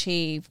want to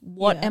achieve?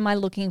 What am I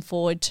looking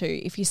forward to?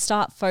 If you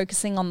start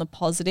focusing on the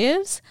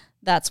positives,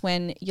 that's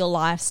when your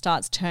life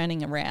starts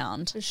turning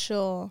around. For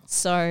sure.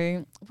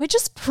 So we're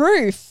just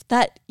proof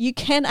that you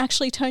can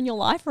actually turn your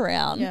life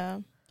around. Yeah.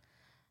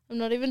 I'm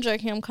not even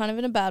joking. I'm kind of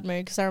in a bad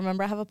mood because I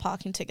remember I have a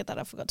parking ticket that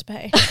I forgot to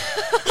pay.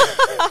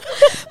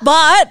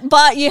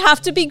 But you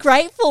have to be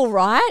grateful,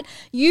 right?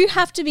 You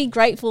have to be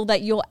grateful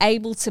that you're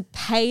able to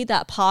pay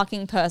that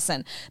parking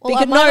person. Well,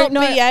 I might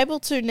not be able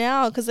to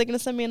now because they're going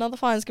to send me another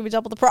fine. It's going to be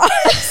double the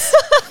price.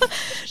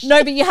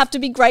 No, but you have to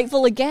be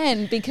grateful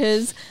again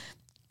because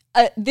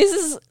this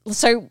is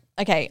so,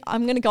 okay,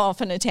 I'm going to go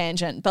off on a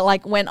tangent. But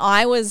like when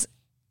I was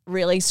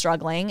really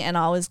struggling and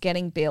I was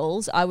getting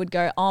bills, I would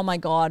go, oh my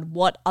God,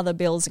 what other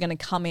bills are going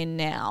to come in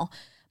now?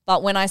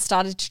 But when I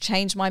started to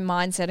change my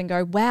mindset and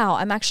go, wow,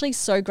 I'm actually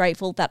so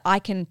grateful that I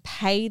can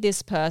pay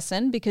this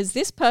person because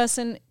this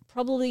person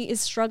probably is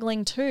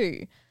struggling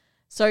too.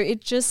 So it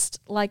just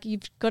like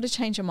you've got to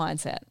change your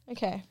mindset.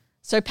 Okay.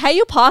 So pay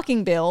your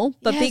parking bill,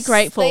 but be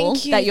grateful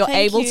that you're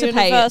able to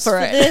pay for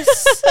it.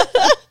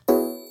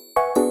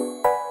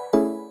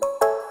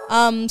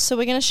 So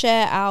we're going to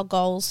share our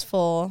goals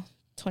for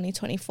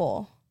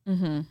 2024,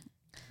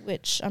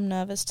 which I'm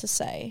nervous to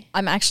say.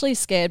 I'm actually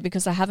scared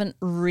because I haven't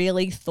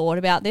really thought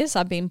about this.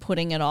 I've been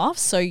putting it off.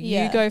 So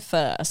you go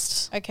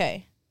first.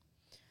 Okay.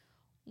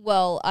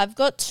 Well, I've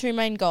got 2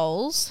 main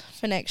goals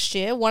for next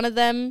year. One of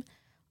them,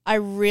 I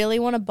really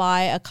want to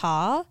buy a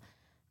car.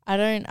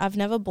 I've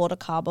never bought a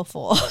car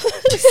before.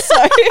 So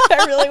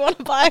I really want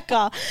to buy a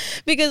car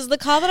because the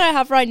car that I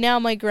have right now,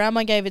 my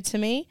grandma gave it to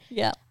me.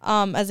 Yeah.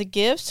 As a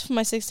gift for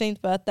my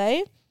 16th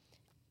birthday.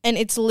 And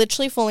it's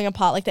literally falling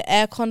apart. Like the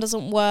aircon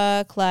doesn't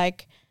work.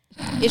 Like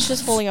it's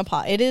just falling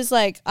apart. It is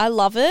like, I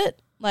love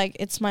it. Like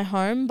it's my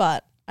home,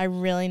 but I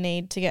really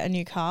need to get a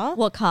new car.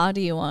 What car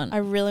do you want? I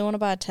really want to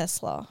buy a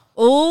Tesla.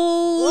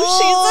 Oh,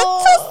 she's a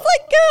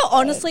Tesla girl.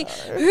 Honestly,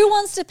 who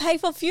wants to pay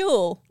for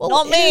fuel? Well,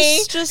 not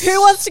me.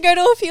 Who wants to go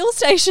to a fuel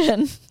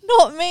station?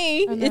 Not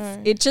me.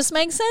 It just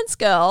makes sense,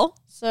 girl.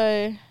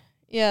 So,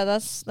 yeah,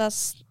 that's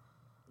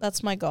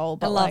my goal.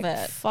 But I love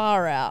it.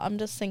 Far out. I'm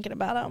just thinking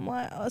about it. I'm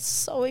like, oh, it's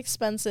so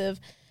expensive.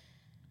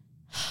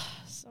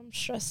 So I'm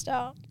stressed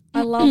out.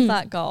 I love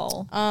that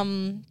goal.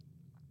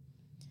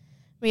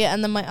 Yeah,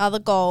 and then my other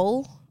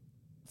goal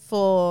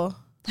for...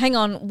 Hang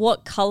on,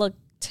 what colour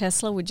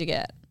Tesla would you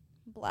get?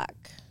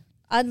 Black.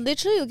 I'd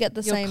literally get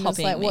the same as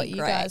like what you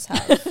guys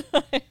have.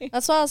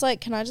 That's why I was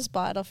like, can I just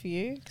buy it off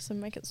you? Because I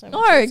make it so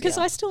much easier. because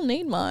I still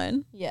need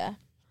mine. Yeah.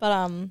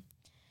 But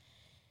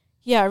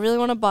yeah, I really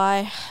want to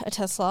buy a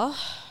Tesla.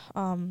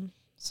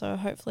 So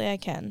hopefully I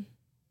can.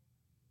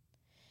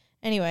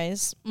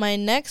 Anyways, my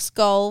next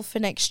goal for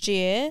next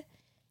year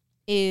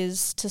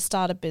is to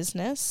start a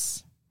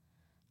business.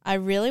 I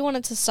really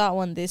wanted to start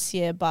one this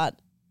year, but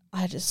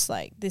I just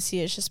like this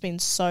year's just been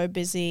so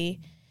busy.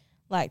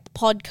 Like the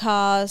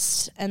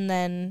podcast and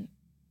then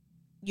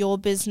your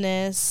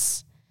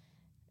business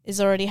is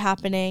already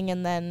happening,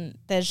 and then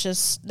there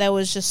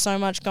was just so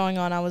much going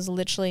on. I was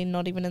literally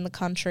not even in the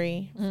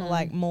country for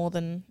like more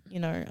than,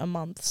 a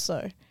month.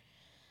 So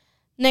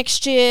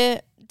next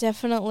year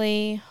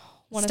definitely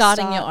want to start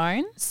your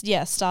own?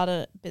 Yeah, start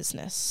a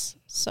business.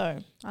 So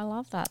I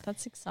love that.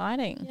 That's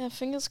exciting. Yeah,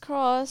 fingers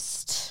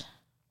crossed.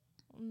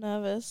 I'm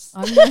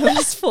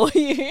nervous for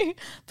you,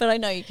 but I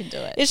know you can do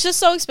it. It's just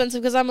so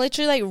expensive because I'm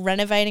literally like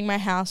renovating my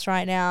house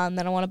right now, and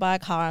then I want to buy a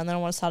car, and then I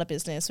want to start a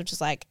business, which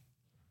is like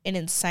an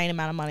insane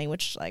amount of money,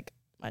 which like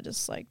I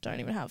just like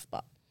don't even have,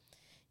 but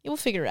we'll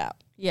figure it out.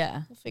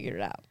 Yeah. We'll figure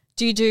it out.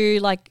 Do you do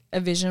like a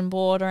vision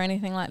board or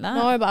anything like that?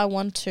 No, but I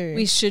want to.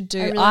 We should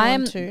do. Really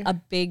I'm a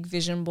big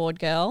vision board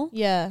girl.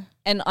 Yeah.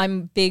 And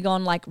I'm big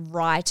on like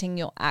writing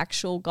your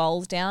actual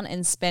goals down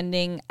and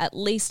spending at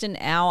least an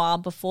hour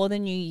before the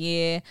new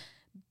year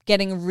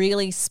getting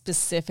really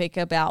specific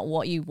about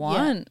what you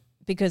want,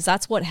 because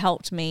that's what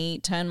helped me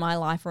turn my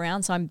life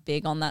around. So I'm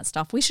big on that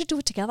stuff. We should do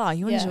it together.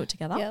 You want to do it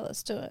together? Yeah,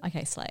 let's do it.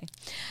 Okay, slay.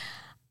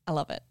 I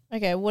love it.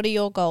 Okay, what are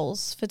your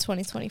goals for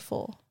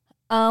 2024?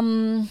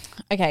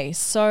 Okay,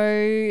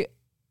 so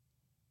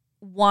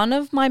one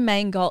of my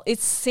main goals,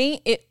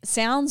 it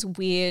sounds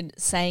weird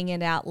saying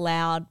it out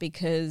loud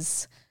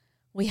because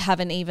we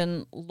haven't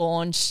even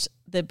launched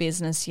the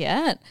business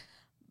yet.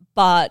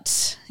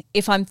 But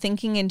if I'm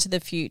thinking into the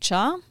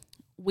future,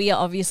 we are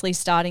obviously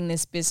starting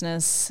this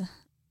business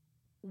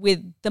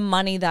with the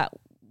money that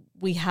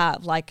we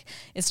have. Like,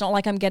 it's not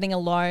like I'm getting a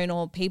loan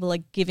or people are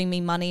giving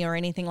me money or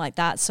anything like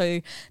that.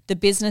 So the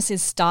business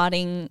is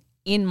starting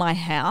in my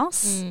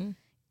house,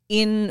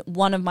 in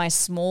one of my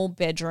small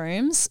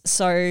bedrooms.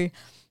 So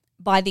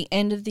by the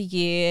end of the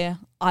year,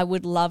 I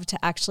would love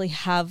to actually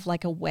have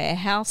like a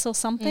warehouse or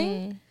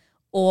something.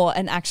 Or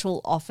an actual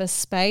office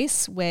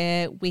space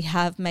where we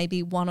have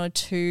maybe 1 or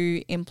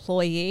 2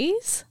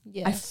 employees.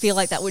 Yes. I feel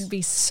like that would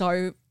be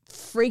so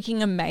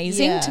freaking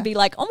amazing to be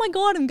like, oh my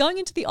God, I'm going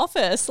into the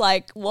office.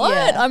 Like, what?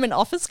 Yeah. I'm an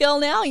office girl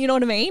now. You know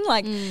what I mean?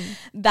 Like,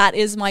 that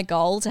is my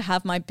goal, to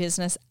have my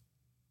business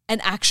an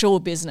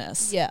actual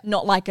business. Yeah.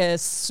 Not like a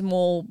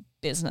small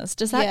business.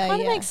 Does that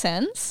kind of make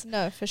sense?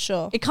 No, for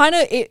sure. It kind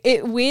of,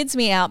 it weirds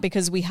me out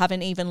because we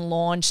haven't even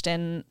launched,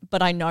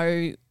 but I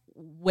know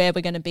where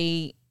we're going to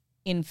be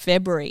in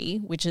February,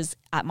 which is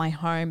at my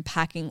home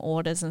packing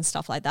orders and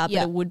stuff like that.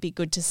 But it would be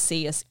good to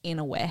see us in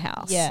a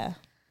warehouse. Yeah.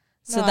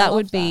 So that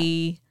would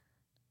be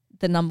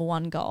the number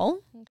one goal.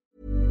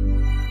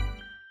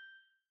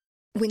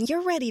 When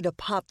you're ready to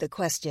pop the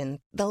question,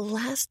 the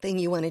last thing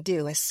you want to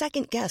do is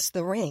second guess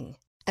the ring.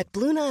 At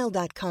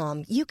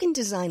BlueNile.com, you can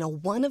design a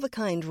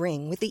one-of-a-kind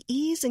ring with the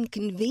ease and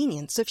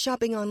convenience of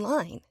shopping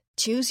online.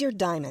 Choose your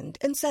diamond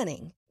and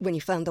setting. When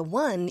you find the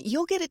one,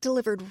 you'll get it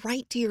delivered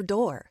right to your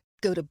door.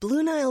 Go to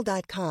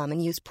BlueNile.com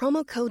and use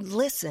promo code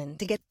LISTEN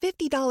to get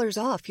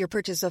 $50 off your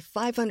purchase of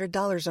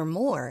 $500 or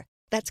more.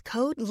 That's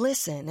code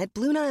LISTEN at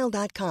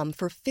BlueNile.com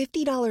for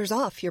 $50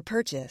 off your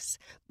purchase.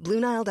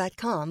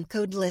 BlueNile.com,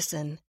 code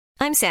LISTEN.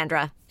 I'm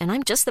Sandra, and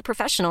I'm just the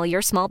professional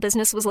your small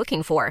business was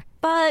looking for.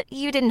 But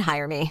you didn't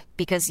hire me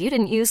because you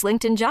didn't use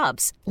LinkedIn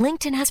Jobs.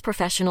 LinkedIn has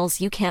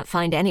professionals you can't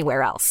find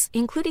anywhere else,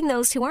 including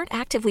those who aren't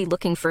actively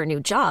looking for a new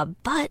job,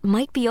 but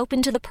might be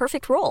open to the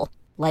perfect role,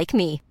 like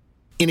me.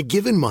 In a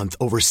given month,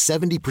 over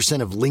 70%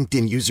 of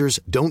LinkedIn users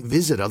don't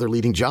visit other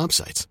leading job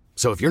sites.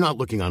 So if you're not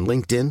looking on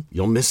LinkedIn,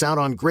 you'll miss out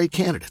on great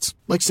candidates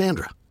like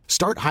Sandra.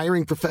 Start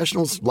hiring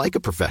professionals like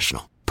a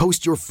professional.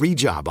 Post your free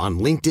job on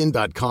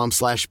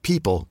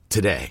linkedin.com/people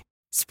today.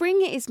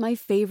 Spring is my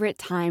favorite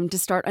time to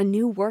start a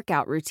new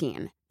workout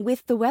routine.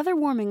 With the weather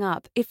warming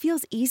up, it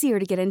feels easier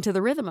to get into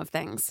the rhythm of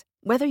things.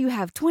 Whether you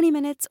have 20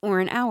 minutes or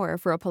an hour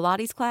for a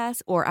Pilates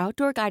class or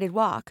outdoor guided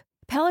walk,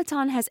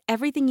 Peloton has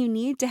everything you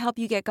need to help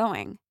you get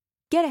going.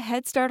 Get a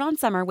head start on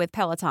summer with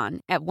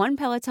Peloton at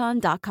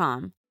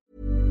onepeloton.com.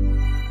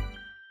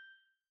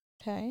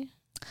 Okay.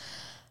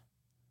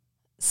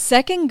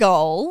 Second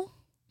goal,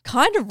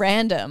 kind of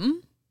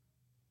random,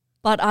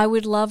 but I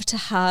would love to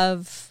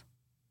have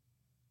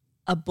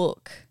a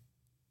book.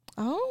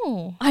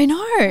 Oh. I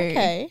know.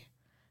 Okay.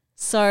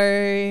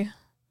 So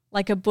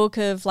like a book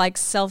of like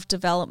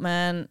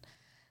self-development,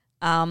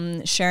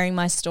 sharing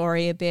my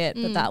story a bit,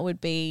 but that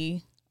would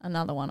be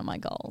another one of my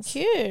goals.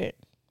 Cute.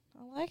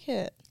 I like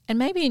it. And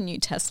maybe a new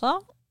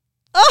Tesla.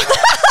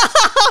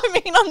 I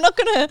mean, I'm not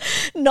going to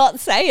not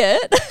say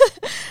it.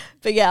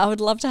 But yeah, I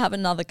would love to have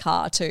another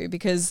car too,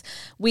 because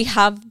we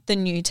have the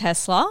new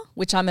Tesla,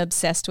 which I'm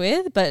obsessed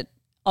with. But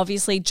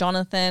obviously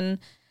Jonathan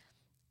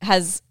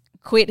has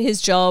quit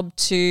his job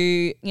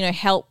to,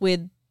 help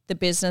with the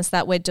business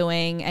that we're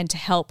doing and to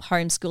help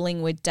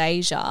homeschooling with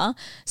Deja.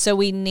 So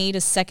we need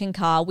a second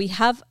car. We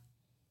have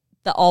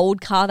the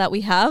old car that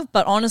we have,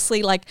 but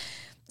honestly, like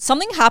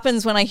something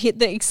happens when I hit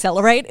the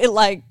accelerate. It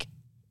like,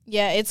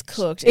 yeah, it's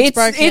cooked. It's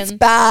broken. It's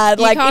bad.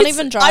 You can't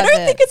even drive it. I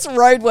don't think it's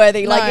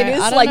roadworthy. No, like it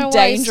is I don't like know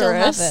why you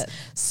dangerous. still have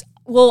it.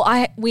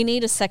 Well, we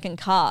need a second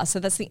car, so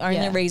that's the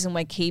only reason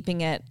we're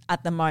keeping it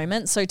at the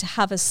moment. So to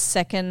have a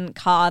second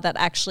car that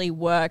actually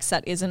works,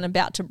 that isn't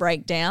about to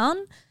break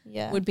down,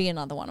 would be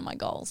another one of my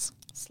goals.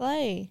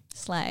 Slay.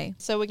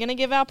 So we're gonna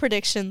give our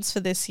predictions for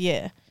this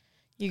year.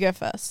 You go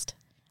first.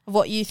 Of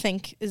what you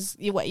think is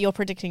what you're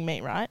predicting me,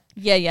 right?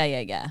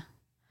 Yeah.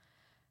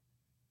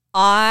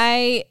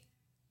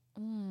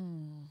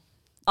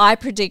 I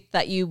predict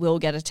that you will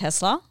get a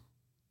Tesla.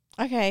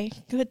 Okay,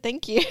 good.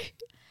 Thank you.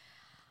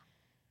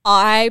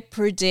 I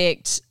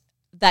predict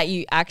that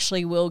you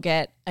actually will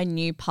get a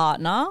new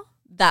partner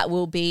that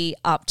will be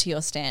up to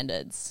your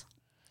standards.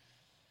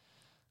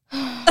 Do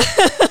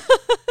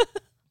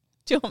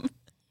you want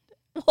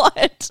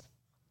what?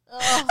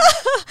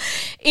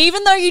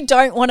 Even though you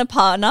don't want a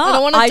partner, I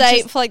don't want to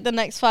date for like the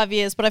next 5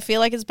 years, but I feel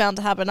like it's bound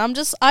to happen. I'm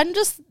just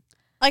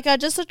like, I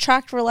just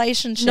attract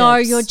relationships. No,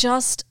 you're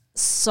just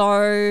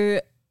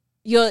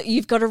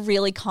you've got a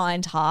really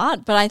kind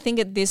heart, but I think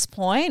at this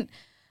point,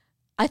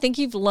 I think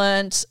you've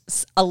learnt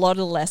a lot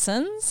of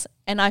lessons,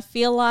 and I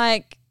feel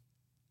like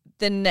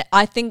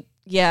I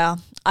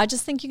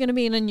just think you're going to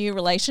be in a new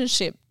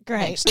relationship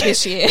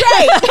this year.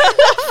 Great.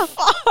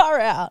 Far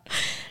out.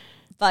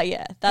 But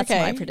yeah, that's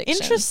my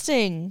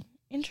prediction.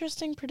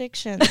 Interesting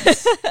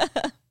predictions.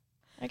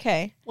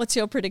 Okay. What's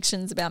your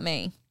predictions about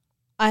me?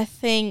 I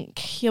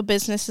think your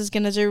business is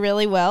going to do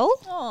really well.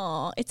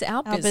 Oh, it's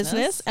our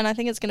business. And I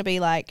think it's going to be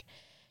like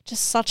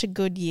just such a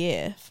good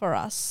year for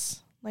us.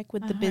 Like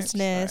with the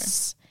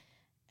business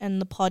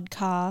and the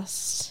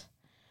podcast.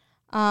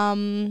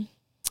 And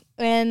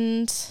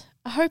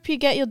I hope you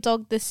get your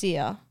dog this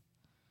year.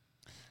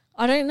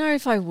 I don't know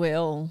if I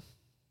will.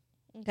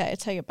 Okay,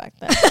 take it back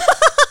then.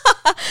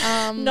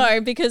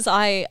 No, because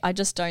I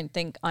just don't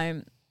think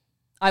I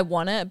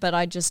want it, but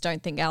I just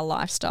don't think our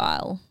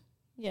lifestyle.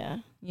 Yeah.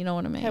 You know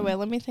what I mean? Okay, wait,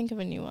 let me think of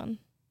a new one.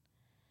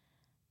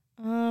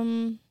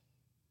 And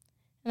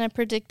I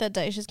predict that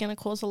Deja's going to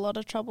cause a lot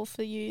of trouble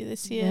for you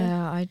this year.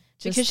 Yeah,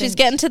 because she's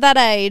getting to that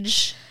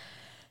age.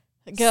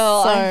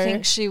 Girl, I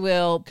think she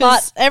will.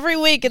 But every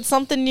week it's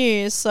something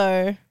new,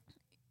 so.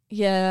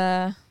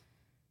 Yeah.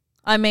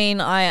 I mean,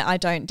 I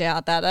don't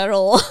doubt that at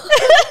all.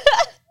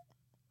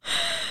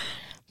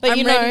 But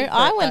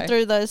I went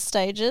through those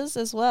stages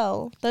as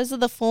well. Those are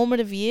the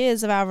formative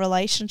years of our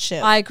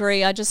relationship. I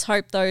agree. I just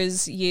hope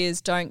those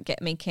years don't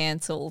get me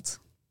cancelled.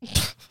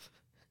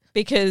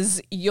 Because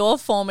your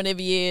formative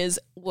years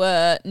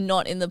were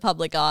not in the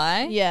public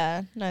eye.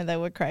 Yeah. No, they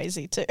were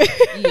crazy too.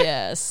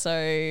 Yeah.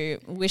 So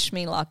wish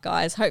me luck,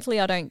 guys.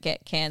 Hopefully I don't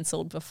get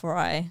cancelled before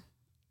I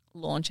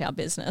launch our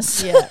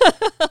business. Yeah.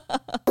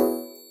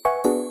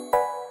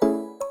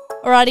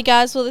 Alrighty,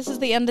 guys. Well, this is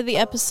the end of the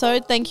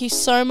episode. Thank you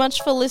so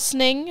much for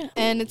listening.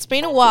 And it's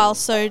been a while,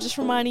 so just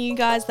reminding you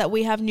guys that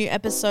we have new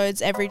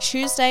episodes every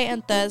Tuesday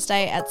and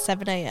Thursday at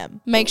 7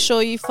 a.m. Make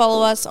sure you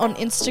follow us on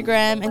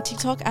Instagram and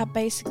TikTok at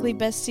Basically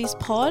Besties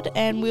Pod,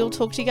 and we'll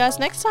talk to you guys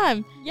next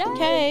time. Yeah.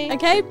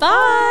 Okay,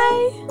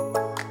 bye.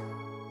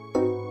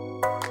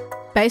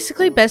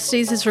 Basically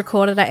Besties is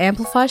recorded at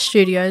Amplify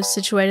Studios,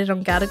 situated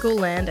on Gadigal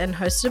land, and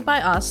hosted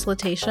by us,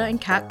 Letitia and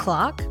Kat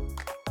Clark.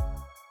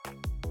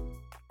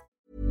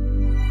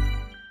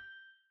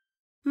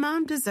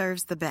 Mom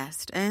deserves the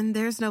best, and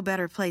there's no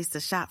better place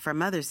to shop for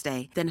Mother's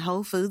Day than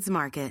Whole Foods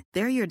Market.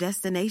 They're your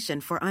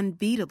destination for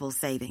unbeatable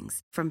savings,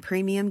 from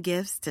premium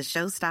gifts to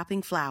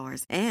show-stopping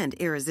flowers and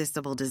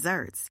irresistible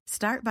desserts.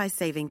 Start by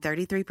saving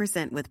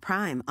 33% with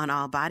Prime on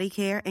all body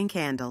care and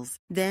candles.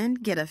 Then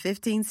get a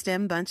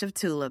 15-stem bunch of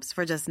tulips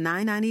for just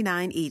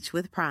 $9.99 each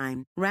with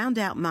Prime. Round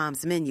out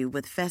Mom's menu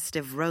with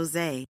festive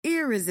rosé,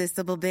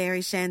 irresistible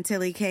berry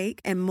chantilly cake,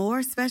 and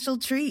more special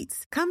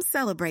treats. Come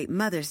celebrate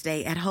Mother's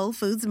Day at Whole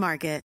Foods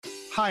Market.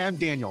 Hi, I'm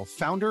Daniel,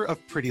 founder of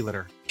Pretty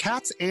Litter.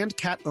 Cats and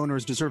cat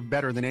owners deserve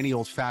better than any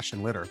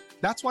old-fashioned litter.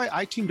 That's why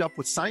I teamed up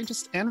with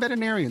scientists and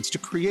veterinarians to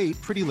create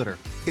Pretty Litter.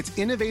 Its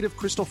innovative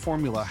crystal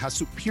formula has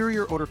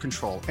superior odor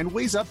control and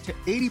weighs up to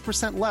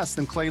 80% less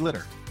than clay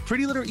litter.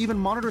 Pretty Litter even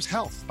monitors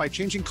health by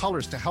changing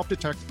colors to help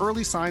detect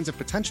early signs of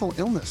potential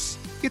illness.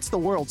 It's the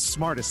world's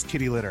smartest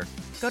kitty litter.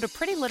 Go to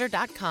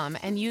prettylitter.com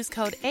and use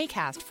code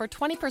ACAST for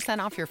 20%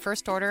 off your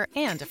first order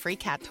and a free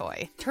cat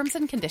toy. Terms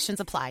and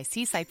conditions apply.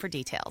 See site for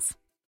details.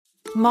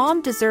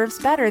 Mom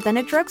deserves better than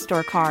a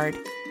drugstore card.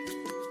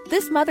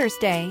 This Mother's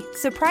Day,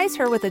 surprise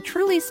her with a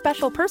truly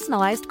special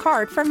personalized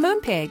card from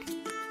Moonpig.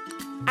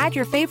 Add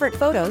your favorite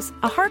photos,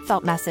 a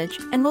heartfelt message,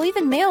 and we'll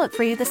even mail it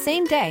for you the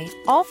same day,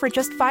 all for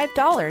just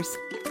 $5.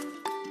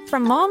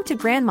 From mom to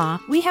grandma,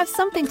 we have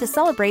something to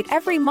celebrate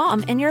every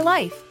mom in your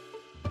life.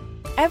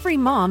 Every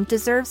mom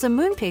deserves a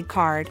Moonpig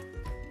card.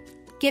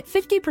 Get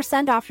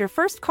 50% off your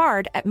first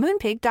card at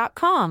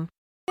moonpig.com.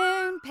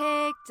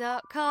 Moonpig.com